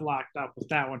South locked up with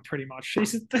that one pretty much.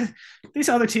 These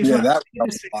other teams,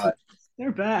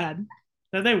 they're bad.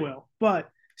 No, they will, but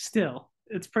still,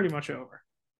 it's pretty much over.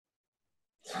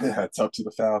 Yeah, it's up to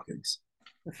the Falcons.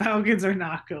 The Falcons are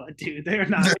not good, dude. They are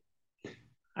not.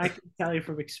 I can tell you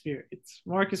from experience.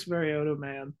 Marcus Mariota,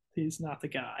 man, he's not the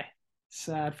guy.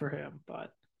 Sad for him,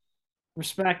 but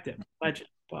respect him. Legend.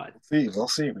 But we'll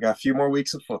see. We got a few more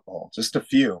weeks of football. Just a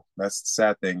few. That's the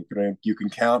sad thing. You can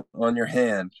count on your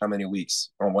hand how many weeks,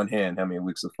 on one hand, how many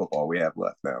weeks of football we have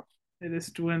left now. It is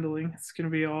dwindling. It's going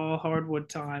to be all hardwood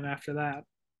time after that.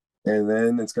 And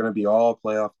then it's going to be all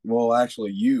playoff. Well,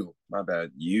 actually, my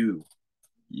bad. You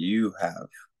have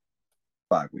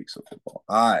 5 weeks of football.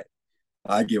 I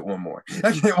get one more.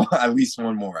 I get at least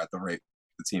one more at the rate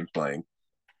the team's playing.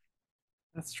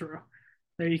 That's true.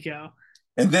 There you go.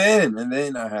 And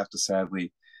then I have to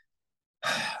sadly,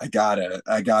 I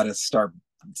gotta start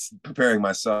preparing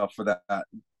myself for that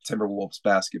Timberwolves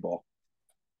basketball.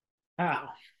 Oh,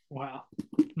 wow.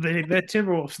 The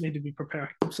Timberwolves need to be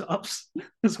preparing themselves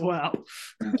as well.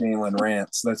 And Jalen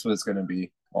rants. That's what it's gonna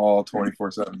be. All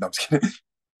 24/7. No, I'm just kidding.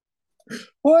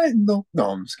 What? No,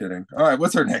 I'm just kidding. All right,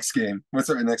 what's our next game? What's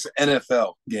our next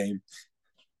NFL game?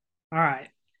 All right.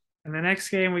 And the next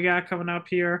game we got coming up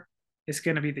here is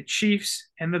going to be the Chiefs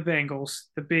and the Bengals,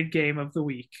 the big game of the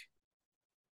week.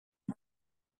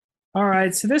 All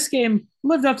right, so this game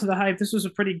lived up to the hype. This was a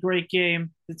pretty great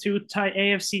game. The two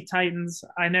AFC Titans.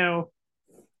 I know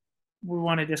we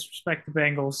want to disrespect the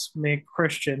Bengals. Me and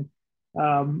Christian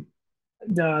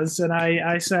does, and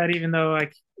I said even though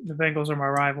like the Bengals are my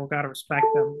rival, got to respect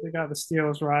them. They got the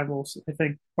Steelers rivals. I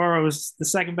think Burrow is the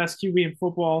second best QB in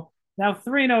football. Now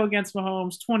 3-0 against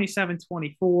Mahomes,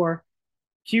 27-24.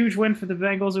 Huge win for the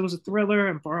Bengals. It was a thriller,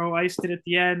 and Burrow iced it at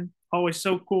the end. Always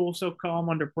so cool, so calm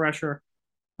under pressure.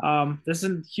 This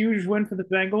is a huge win for the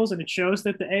Bengals, and it shows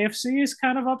that the AFC is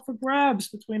kind of up for grabs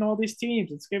between all these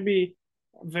teams. It's going to be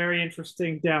very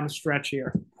interesting down the stretch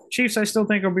here. Chiefs, I still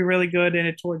think will be really good in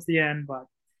it towards the end, but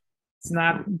it's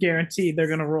not guaranteed they're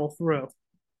going to roll through.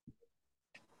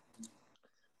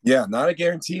 Yeah, not a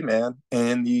guarantee, man.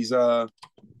 And these Bengals,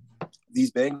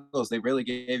 they really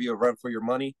gave you a run for your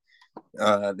money.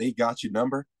 They got your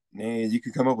number. And you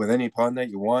can come up with any pun that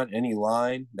you want, any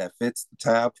line that fits the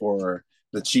tab for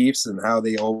the Chiefs and how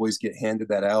they always get handed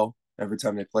that L every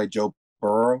time they play Joe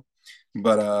Burrow.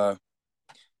 But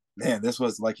man, this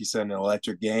was, like you said, an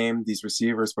electric game. These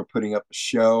receivers were putting up a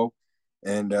show,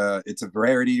 and it's a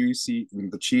rarity you see in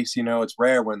the Chiefs. It's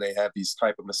rare when they have these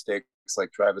type of mistakes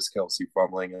like Travis Kelce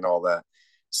fumbling and all that.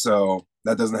 So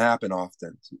that doesn't happen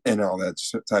often and all that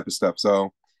type of stuff.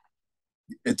 So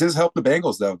it does help the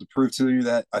Bengals, though, to prove to you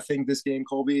that I think this game,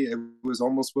 Colby, it was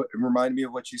almost what it reminded me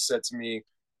of what you said to me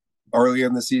earlier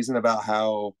in the season about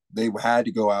how they had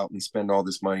to go out and spend all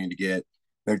this money to get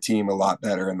their team a lot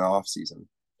better in the offseason.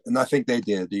 And I think they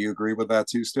did. Do you agree with that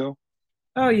too still?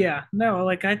 Oh yeah, no,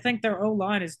 like I think their O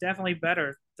line is definitely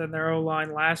better than their O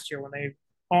line last year when they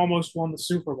almost won the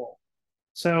Super Bowl.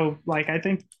 So like I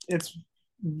think it's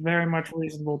very much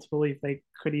reasonable to believe they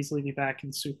could easily be back in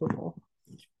the Super Bowl.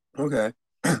 Okay.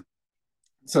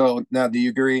 So now do you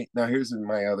agree? Now here's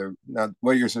my other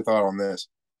what is your thought on this?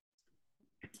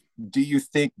 Do you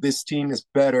think this team is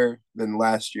better than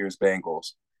last year's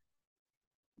Bengals?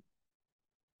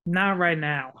 Not right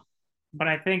now, but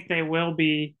I think they will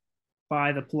be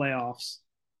by the playoffs.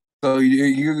 So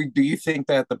you do you think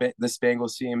that this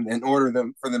Bengals team, in order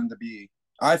for them to be,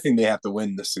 I think they have to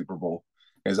win the Super Bowl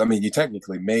because I mean you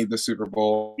technically made the Super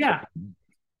Bowl. Yeah,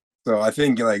 So I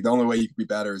think like the only way you can be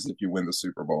better is if you win the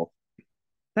Super Bowl.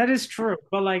 that is true.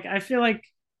 But like I feel like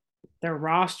their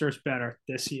roster's better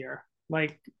this year,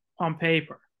 like on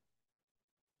paper.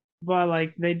 But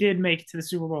like they did make it to the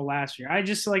Super Bowl last year. I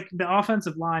just like the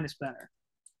offensive line is better.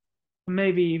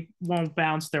 Maybe won't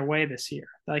bounce their way this year.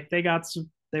 Like they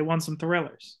won some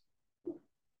thrillers.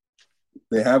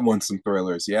 They have won some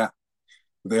thrillers, yeah.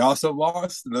 They also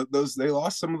lost those. They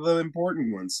lost some of the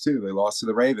important ones too. They lost to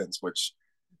the Ravens, which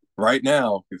right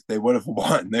now, if they would have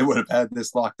won, they would have had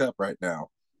this locked up right now,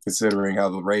 considering how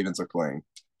the Ravens are playing.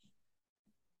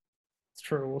 It's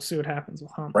true. We'll see what happens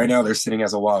with Hunt. Right now, they're sitting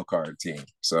as a wild card team.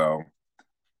 So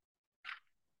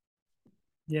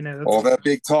all that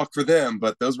big talk for them,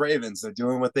 but those Ravens are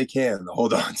doing what they can to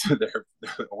hold on to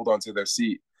their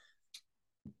seat.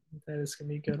 That is gonna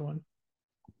be a good one.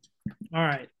 All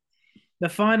right. The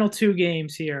final two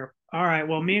games here. All right.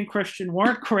 Well, me and Christian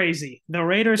weren't crazy. The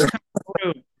Raiders come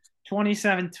through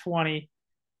 27-20.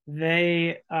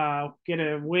 They get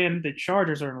a win. The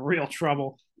Chargers are in real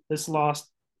trouble. This loss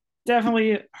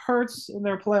definitely hurts in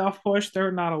their playoff push.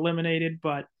 They're not eliminated,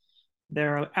 but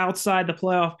they're outside the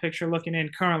playoff picture looking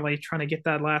in currently, trying to get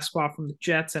that last spot from the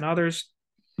Jets and others.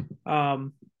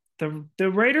 The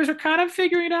Raiders are kind of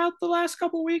figuring it out the last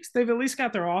couple of weeks. They've at least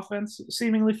got their offense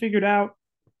seemingly figured out.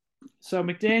 So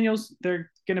McDaniels,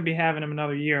 they're going to be having him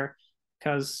another year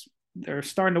because they're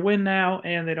starting to win now,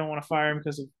 and they don't want to fire him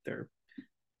because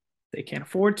they can't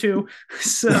afford to.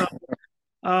 So,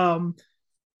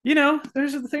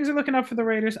 there's the things are looking up for the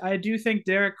Raiders. I do think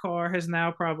Derek Carr has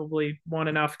now probably won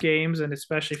enough games, and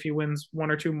especially if he wins one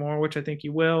or two more, which I think he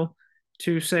will,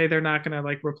 to say they're not going to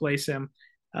like replace him.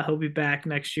 He'll be back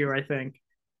next year, I think.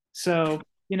 So,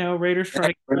 Raiders try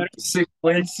to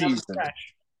 6-win season.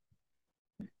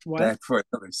 What? Back for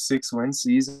another 6-win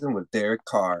season with Derek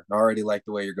Carr. I already like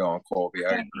the way you're going, Colby.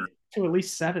 I agree. to at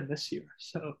least 7 this year,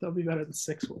 so they'll be better than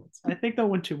 6 wins. I think they'll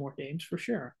win 2 more games for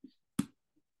sure.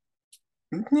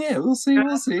 Yeah, we'll see.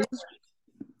 We'll see.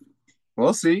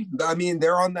 We'll see. I mean,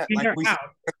 they're on that. Like we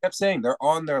kept saying, they're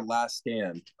on their last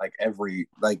stand. Like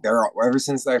they're ever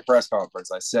since that press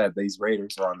conference. I said these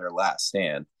Raiders are on their last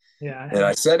stand. Yeah, and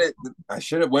I said it. I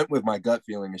should have went with my gut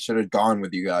feeling. I should have gone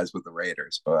with you guys with the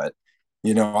Raiders, but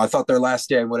I thought their last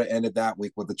stand would have ended that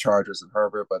week with the Chargers and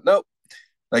Herbert. But nope.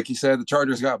 Like you said, the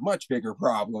Chargers got much bigger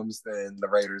problems than the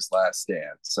Raiders' last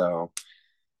stand. So,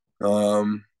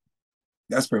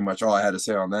 that's pretty much all I had to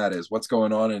say on that. Is what's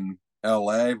going on in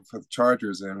LA for the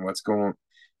Chargers and what's going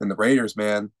in the Raiders,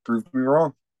 man, proved me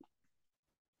wrong.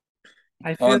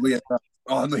 Oddly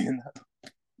enough.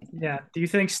 Yeah. Do you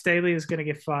think Staley is going to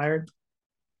get fired?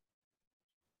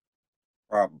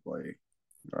 Probably.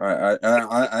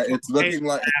 It's looking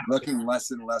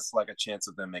less and less like a chance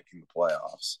of them making the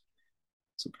playoffs.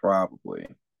 So probably.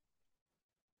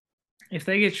 If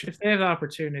they have the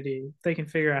opportunity, if they can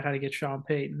figure out how to get Sean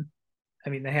Payton. I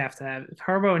mean, they have to have it.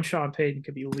 Herbo and Sean Payton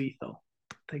could be lethal.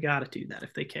 They got to do that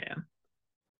if they can.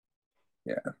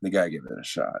 Yeah, they got to give it a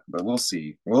shot. But we'll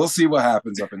see. We'll see what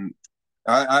happens up in.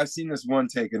 I've seen this one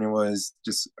take, and it was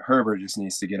just Herbert just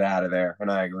needs to get out of there, and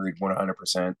I agreed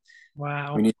 100%.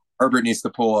 Wow. Herbert needs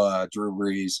to pull Drew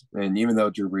Brees, and even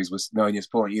though Drew Brees he was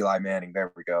pulling Eli Manning.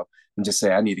 There we go, and just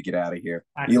say I need to get out of here.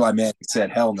 Eli Manning said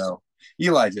hell no.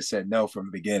 Eli just said no from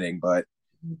the beginning, but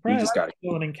he just got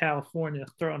going in California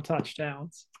throwing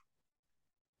touchdowns.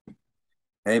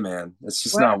 Hey man, it's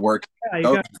just not working. Yeah, you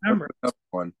got to remember.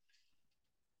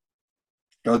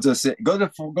 Go to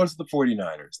the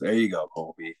 49ers. There you go,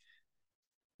 Colby.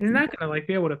 He's not gonna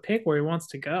be able to pick where he wants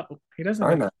to go. He doesn't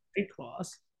have a big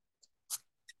clause.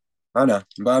 I know,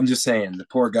 but I'm just saying the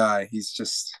poor guy.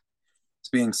 It's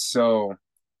being so.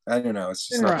 I don't know. It's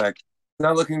just not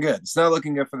looking good. It's not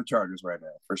looking good for the Chargers right now,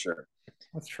 for sure.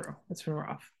 That's true. It's been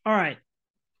rough. All right.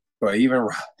 But even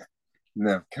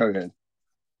no, go ahead.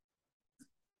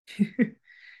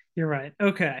 You're right.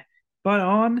 Okay, but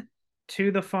on to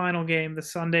the final game, the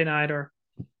Sunday nighter.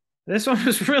 This one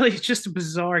was really just a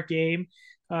bizarre game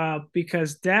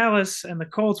because Dallas and the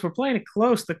Colts were playing it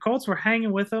close. The Colts were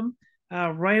hanging with them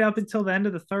right up until the end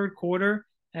of the third quarter,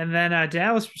 and then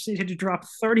Dallas proceeded to drop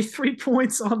 33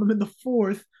 points on them in the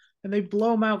fourth, and they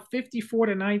blow them out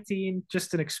 54-19.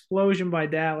 Just an explosion by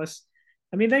Dallas.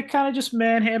 I mean, they kind of just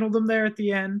manhandled them there at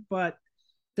the end, but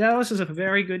Dallas is a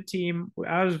very good team. We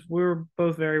were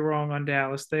both very wrong on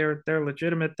Dallas. They're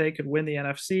legitimate. They could win the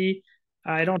NFC.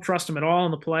 I don't trust them at all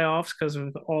in the playoffs because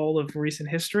of all of recent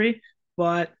history,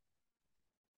 but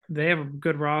they have a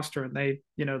good roster, and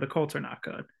the Colts are not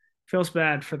good. Feels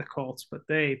bad for the Colts, but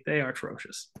they are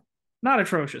atrocious. Not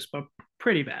atrocious, but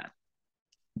pretty bad.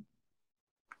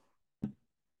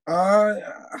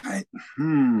 I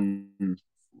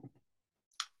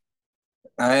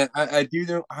do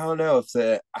know. I don't know if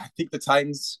I think the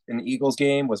Titans and Eagles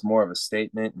game was more of a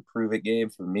statement and prove it game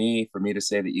for me to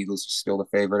say the Eagles are still the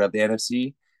favorite of the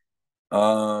NFC.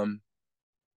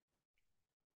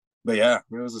 But yeah,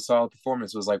 it was a solid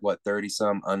performance. It was 30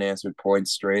 some unanswered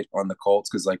points straight on the Colts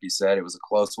because, like you said, it was a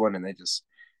close one, and they just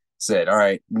said, "All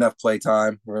right, enough play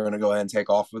time. We're gonna go ahead and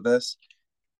take off with this."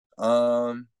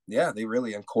 Yeah, they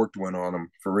really uncorked one on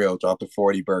them for real. Dropped a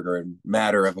 40 burger in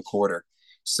matter of a quarter.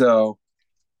 So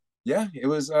yeah, it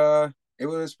was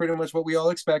pretty much what we all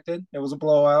expected. It was a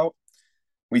blowout.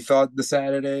 We thought the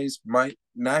Saturdays might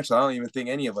actually, I don't even think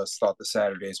any of us thought the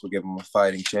Saturdays would give them a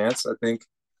fighting chance. I think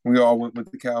we all went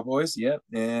with the Cowboys,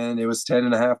 and it was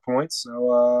 10.5 points.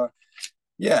 So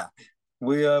yeah,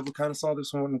 we kind of saw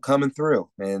this one coming through,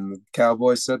 and the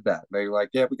Cowboys said that. They were like,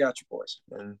 yeah, we got you boys.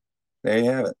 And there you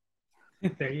have it.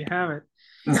 There you have it.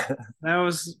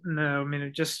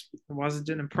 It just wasn't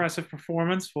an impressive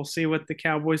performance. We'll see what the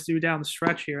Cowboys do down the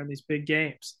stretch here in these big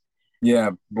games.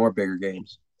 Yeah, more bigger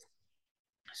games.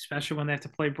 Especially when they have to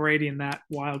play Brady in that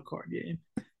wild card game.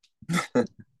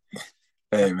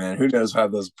 Hey, man, who knows how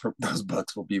those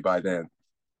Bucks will be by then.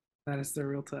 That is the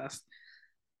real test.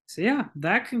 So, yeah,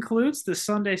 that concludes the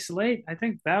Sunday slate. I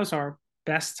think that was our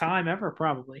best time ever,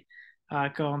 probably,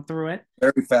 going through it.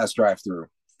 Very fast drive-through.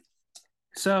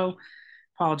 So,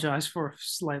 apologize for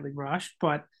slightly rushed,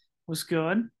 but was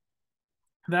good.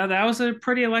 That was a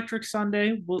pretty electric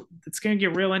Sunday. It's going to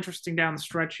get real interesting down the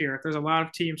stretch here. There's a lot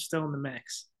of teams still in the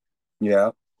mix. Yeah,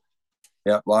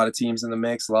 a lot of teams in the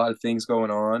mix, a lot of things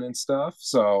going on and stuff.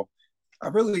 So I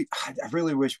really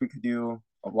wish we could do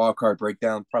a wild card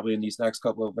breakdown probably in these next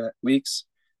couple of weeks.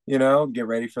 Get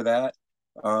ready for that.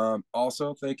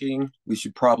 Also thinking we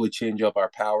should probably change up our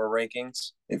power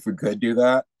rankings if we could do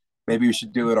that. Maybe we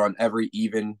should do it on every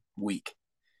even week.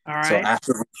 All So right.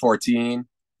 after week 14,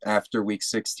 after week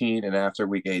 16, and after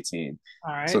week 18.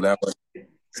 All So right.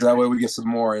 that way we get some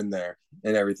more in there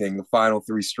and everything. The final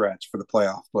three stretch for the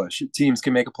playoff push. Teams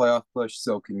can make a playoff push,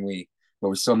 so can we. But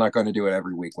we're still not going to do it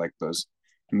every week like those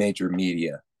major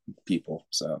media people.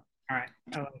 So All right.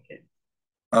 I like it.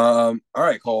 all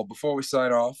right, Cole, before we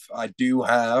sign off, I do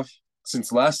have,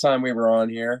 since last time we were on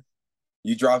here,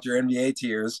 you dropped your NBA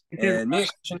tiers, I did and me and watch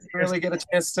Christian the didn't tears. really get a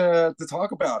chance to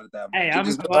talk about it that Hey, much. It I'm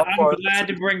just glad, went I'm on. glad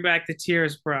to bring back the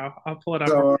tears, bro. I'll pull it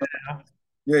up right So now.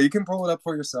 yeah, you can pull it up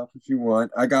for yourself if you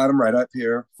want. I got them right up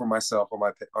here for myself on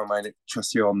my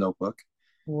trusty old notebook.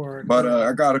 Word. But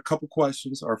I got a couple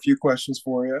questions or a few questions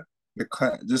for you,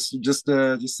 just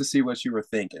to see what you were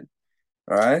thinking.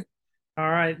 All right. All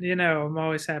right. I'm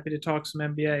always happy to talk some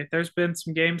NBA. There's been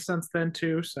some games since then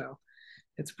too, so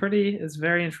it's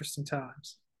very interesting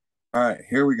times. All right.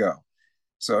 Here we go.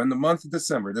 So in the month of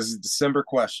December, this is December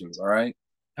questions. All right.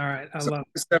 All right. I So love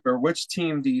in December, which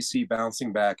team do you see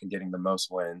bouncing back and getting the most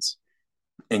wins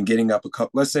and getting up a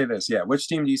couple? Let's say this. Yeah. Which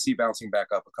team do you see bouncing back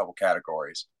up a couple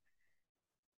categories?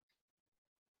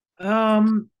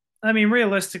 it. I mean,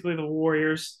 realistically, the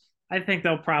Warriors, I think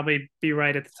they'll probably be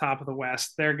right at the top of the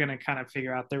West. They're gonna kind of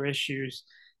figure out their issues.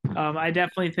 I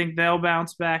definitely think they'll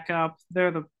bounce back up.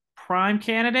 They're the prime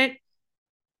candidate.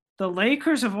 The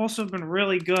Lakers have also been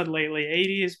really good lately.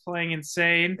 AD is playing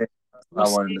insane. We'll I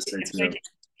see wanted to say if they too. can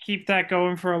keep that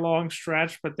going for a long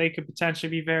stretch, but they could potentially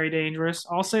be very dangerous.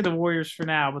 I'll say the Warriors for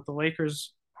now, but the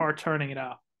Lakers are turning it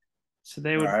up. So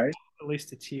they All would right. at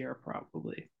least a tier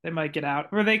probably. They might get out,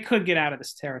 or they could get out of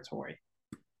this territory.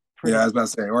 Yeah, Pretty. I was about to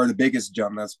say, or the biggest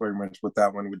jump. That's pretty much what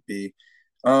that one would be.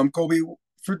 Colby,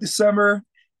 for December,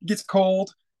 it gets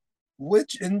cold.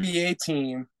 Which NBA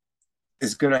team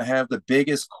is going to have the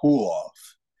biggest cool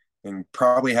off and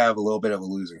probably have a little bit of a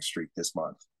losing streak this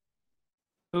month?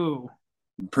 Ooh,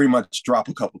 Pretty much drop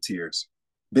a couple tiers.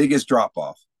 Biggest drop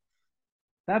off.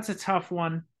 that's a tough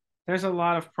one. There's a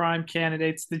lot of prime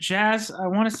candidates. The Jazz, I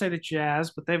want to say the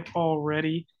Jazz, but they've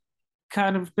already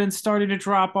kind of been starting to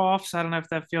drop off. So I don't know if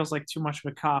that feels like too much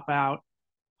of a cop out.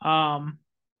 Um,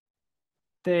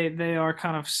 they are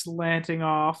kind of slanting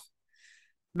off.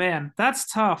 Man,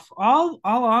 that's tough. I'll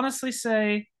honestly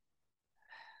say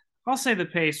I'll say the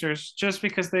Pacers just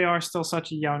because they are still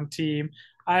such a young team.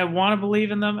 I want to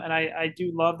believe in them, and I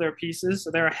do love their pieces.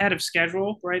 So they're ahead of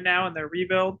schedule right now in their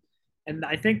rebuild, and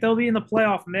I think they'll be in the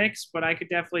playoff mix. But I could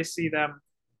definitely see them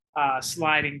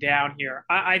sliding down here.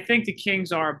 I think the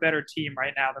Kings are a better team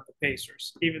right now than the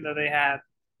Pacers, even though they have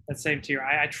that same tier.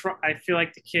 I feel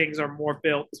like the Kings are more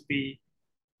built to be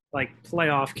like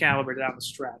playoff caliber down the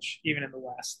stretch, even in the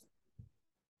West.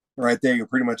 Right there, you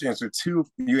pretty much answered two.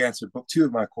 You answered two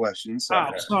of my questions. So I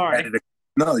Oh, sorry. added a,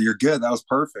 no, you're good. That was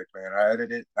perfect, man. I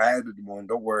added it. I added one.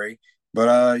 Don't worry.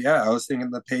 But yeah, I was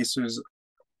thinking the Pacers.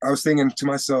 I was thinking to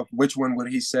myself, which one would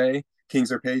he say?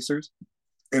 Kings or Pacers?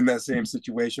 In that same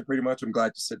situation, pretty much. I'm glad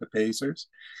you said the Pacers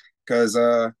because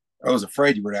I was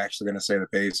afraid you were actually going to say the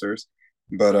Pacers,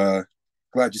 but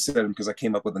glad you said them because I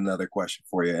came up with another question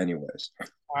for you, anyways.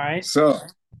 All right. So,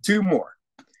 two more.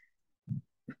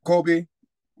 Colby,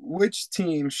 which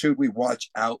team should we watch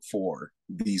out for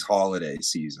these holiday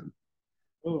season?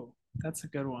 Oh, that's a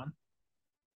good one.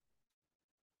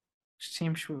 Which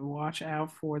team should we watch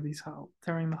out for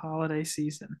during the holiday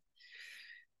season?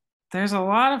 There's a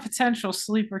lot of potential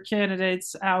sleeper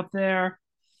candidates out there.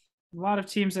 A lot of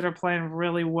teams that are playing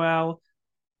really well.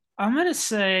 I'm gonna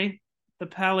say the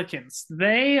Pelicans.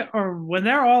 They are when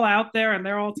they're all out there and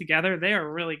they're all together. They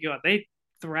are really good. They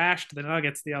thrashed the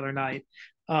Nuggets the other night.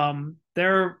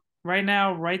 They're right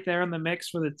now right there in the mix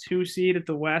for the 2 seed at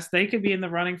the West. They could be in the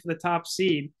running for the top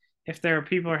seed if their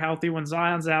people are healthy. When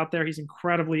Zion's out there, he's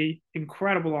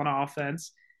incredible on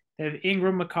offense. They have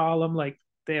Ingram, McCollum, like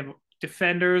they have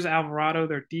defenders, Alvarado.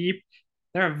 They're deep.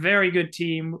 They're a very good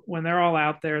team. When they're all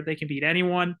out there, they can beat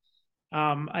anyone.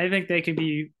 I think they could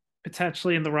be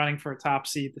potentially in the running for a top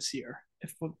seed this year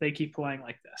if they keep playing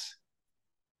like this.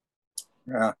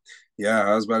 Yeah,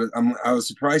 yeah. I was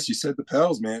surprised you said the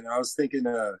Pels, man. I was thinking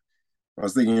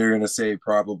you're gonna say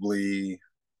probably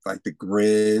like the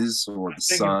Grizz or I'm the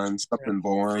thinking Suns, something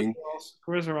boring.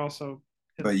 Grizz are also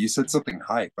But you said something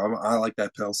hype. I like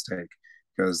that Pels take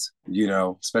because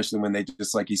especially when they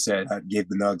just like you said, gave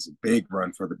the Nugs a big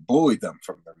run for the bullied them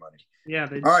from their money. yeah,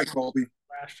 they All just right, Colby.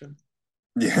 thrashed him.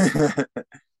 Yeah,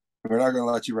 we're not gonna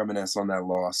let you reminisce on that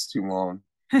loss too long.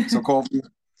 So Colby,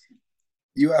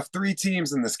 you have three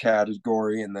teams in this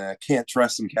category in the can't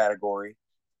trust them category.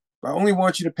 But I only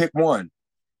want you to pick one.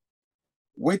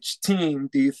 Which team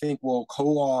do you think will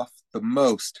cool off the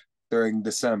most during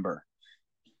December?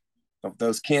 Of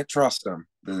those can't trust them.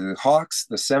 The Hawks,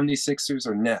 the 76ers,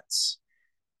 or Nets?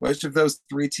 Which of those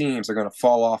three teams are going to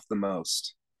fall off the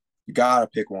most? You got to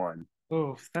pick one.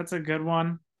 Ooh, that's a good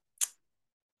one.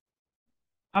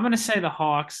 I'm going to say the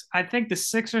Hawks. I think the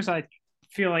Sixers, I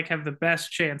feel like, have the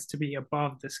best chance to be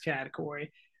above this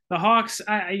category. The Hawks,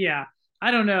 yeah,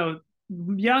 I don't know.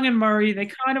 Young and Murray, they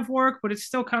kind of work, but it's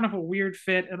still kind of a weird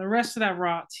fit. And the rest of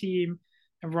that team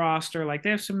and roster, like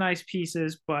they have some nice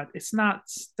pieces, but it's not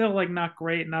still like not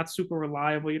great, not super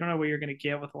reliable. You don't know what you're going to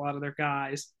get with a lot of their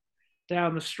guys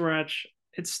down the stretch.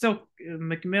 It's still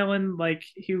McMillan, like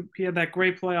he had that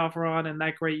great playoff run and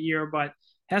that great year, but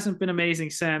hasn't been amazing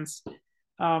since.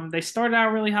 They started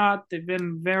out really hot. They've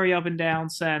been very up and down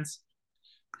since.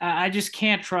 I just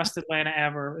can't trust Atlanta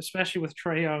ever, especially with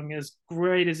Trae Young. As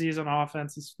great as he is on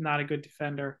offense, he's not a good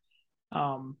defender.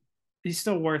 He's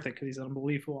still worth it because he's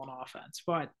unbelievable on offense,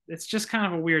 but it's just kind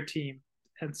of a weird team.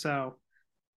 And so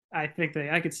I think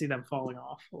I could see them falling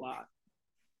off a lot.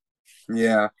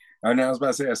 Yeah. I know I was about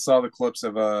to say I saw the clips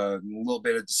of a little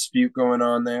bit of dispute going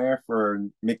on there for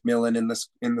McMillan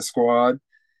in the squad.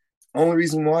 Only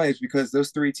reason why is because those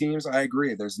three teams, I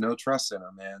agree, there's no trust in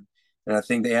them, man. And I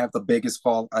think they have the biggest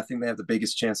fall. I think they have the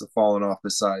biggest chance of falling off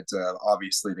besides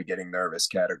obviously the getting nervous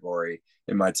category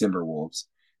in my Timberwolves.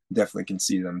 Definitely can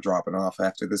see them dropping off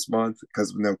after this month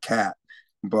because of no cat.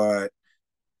 But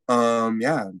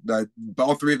yeah,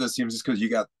 all three of those teams just because you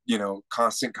got,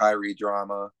 constant Kyrie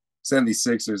drama.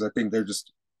 76ers, I think they're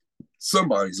just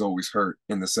somebody's always hurt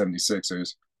in the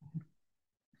 76ers.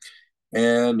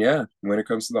 And yeah, when it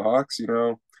comes to the Hawks,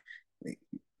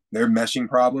 their meshing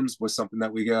problems was something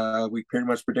that we pretty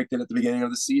much predicted at the beginning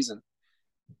of the season.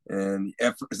 And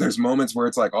there's moments where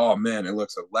it's like, oh man, it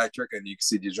looks electric, and you can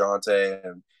see DeJounte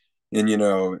and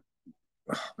oh,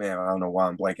 man, I don't know why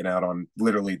I'm blanking out on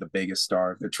literally the biggest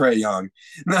star. They're Trae Young.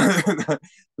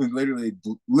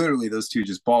 literally those two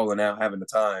just balling out, having the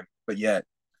time. But yet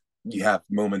you have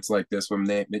moments like this from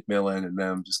Nate McMillan and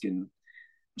them just getting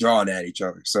drawn at each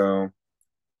other. So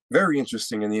very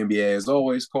interesting in the NBA as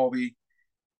always. Colby,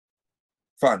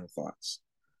 final thoughts.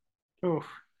 Oh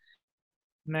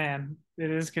man,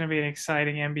 it is going to be an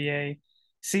exciting NBA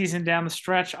season down the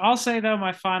stretch. I'll say though,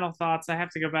 my final thoughts. I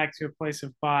have to go back to a place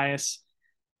of bias,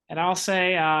 and I'll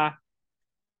say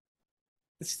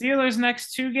the Steelers'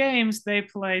 next two games they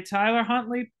play Tyler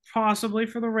Huntley possibly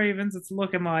for the Ravens. It's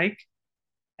looking like,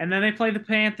 and then they play the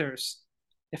Panthers.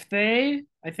 I think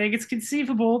it's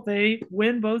conceivable they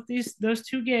win those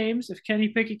two games. If Kenny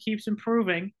Pickett keeps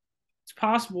improving, it's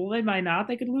possible. They might not.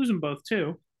 They could lose them both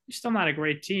too. They're still not a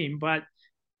great team, but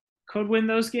could win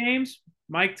those games.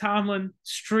 Mike Tomlin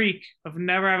streak of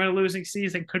never having a losing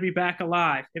season could be back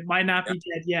alive. It might not be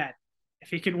dead yet if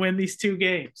he can win these two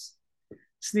games.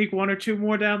 Sneak one or two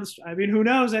more down the. I mean, who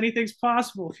knows? Anything's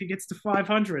possible if he gets to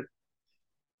 500.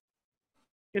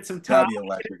 Get some tie,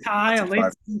 a late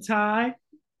season tie.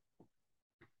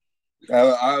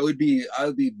 I would be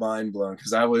mind blown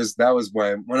because that was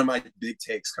one of my big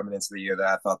takes coming into the year that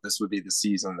I thought this would be the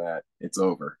season that it's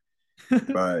over.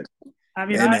 But I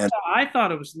mean, I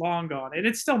thought it was long gone, and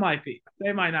it still might be.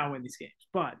 They might not win these games,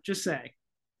 but just saying.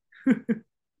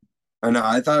 I know.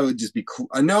 I thought it would just be cool.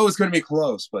 I know it's going to be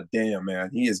close, but damn, man,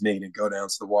 he is making it go down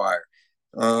to the wire.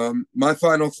 My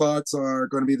final thoughts are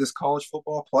going to be this college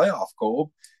football playoff,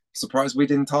 Cole. Surprised we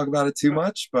didn't talk about it too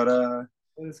much, but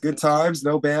good times.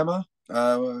 No Bama.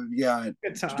 Yeah,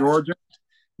 Georgia,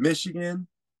 Michigan,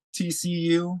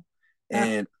 TCU,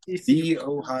 and the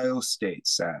Ohio State,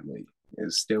 sadly,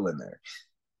 is still in there.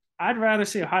 I'd rather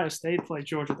see Ohio State play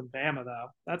Georgia than Bama, though.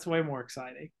 That's way more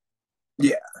exciting.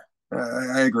 Yeah,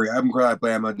 I agree. I'm glad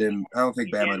Bama didn't. I don't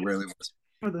think Bama really was.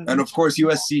 And of course,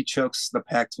 USC chokes the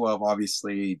Pac-12.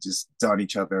 Obviously, just done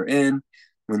each other in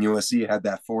when USC had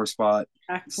that 4 spot.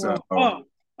 Pac-12.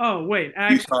 So, wait,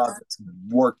 actually, Utah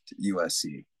worked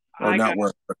USC. Or not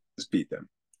work, but just beat them.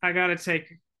 I gotta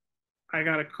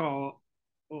call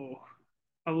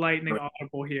a lightning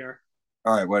audible here.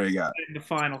 All right, what do you got? The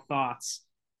final thoughts.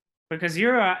 Because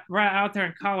you're right out there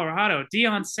in Colorado.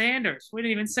 Deion Sanders. We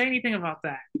didn't even say anything about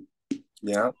that.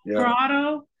 Yeah.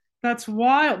 Colorado? That's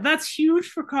wild. That's huge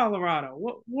for Colorado.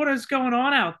 What is going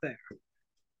on out there?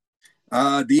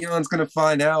 Deion's gonna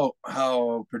find out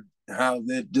how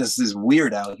it just is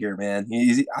weird out here, man.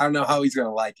 I don't know how he's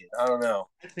gonna like it. I don't know.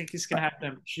 I think he's gonna have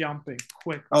them jumping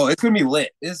quick. Oh, it's gonna be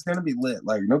lit. It's gonna be lit.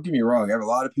 Like, don't get me wrong. A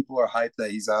lot of people are hyped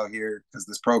that he's out here because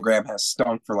this program has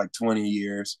stunk for like 20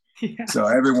 years. Yeah. So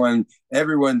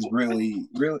everyone's really,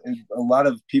 a lot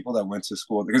of people that went to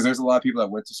school, because there's a lot of people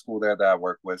that went to school there that I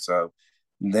work with. So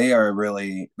they're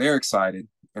excited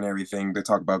and everything to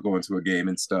talk about going to a game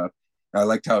and stuff. I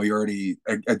liked how he already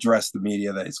addressed the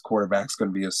media that his quarterback's going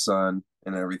to be his son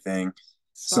and everything.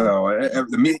 Son. So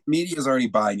the media is already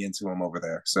buying into him over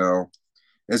there. So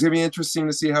it's gonna be interesting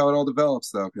to see how it all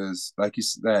develops, though, because like you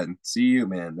said, CU,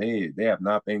 man, they have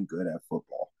not been good at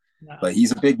football, No. but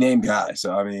he's a big name guy.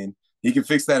 So I mean, he can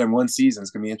fix that in one season.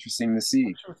 It's gonna be interesting to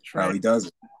see how he does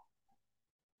it.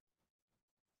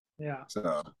 Yeah.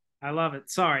 So I love it.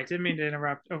 Sorry, didn't mean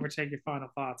to overtake your final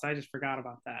thoughts. I just forgot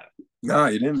about that. no,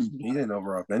 he didn't. He didn't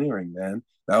overup anything, man.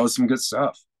 That was some good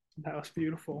stuff. That was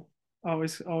beautiful.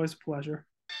 Always a pleasure.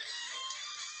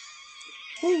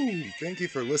 Woo! Thank you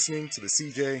for listening to the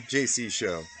CJJC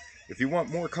Show. If you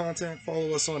want more content,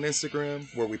 follow us on Instagram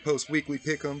where we post weekly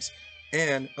pick'ems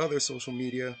and other social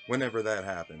media whenever that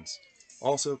happens.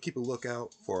 Also, keep a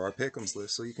lookout for our pick'ems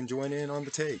list so you can join in on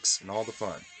the takes and all the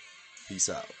fun. Peace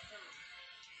out.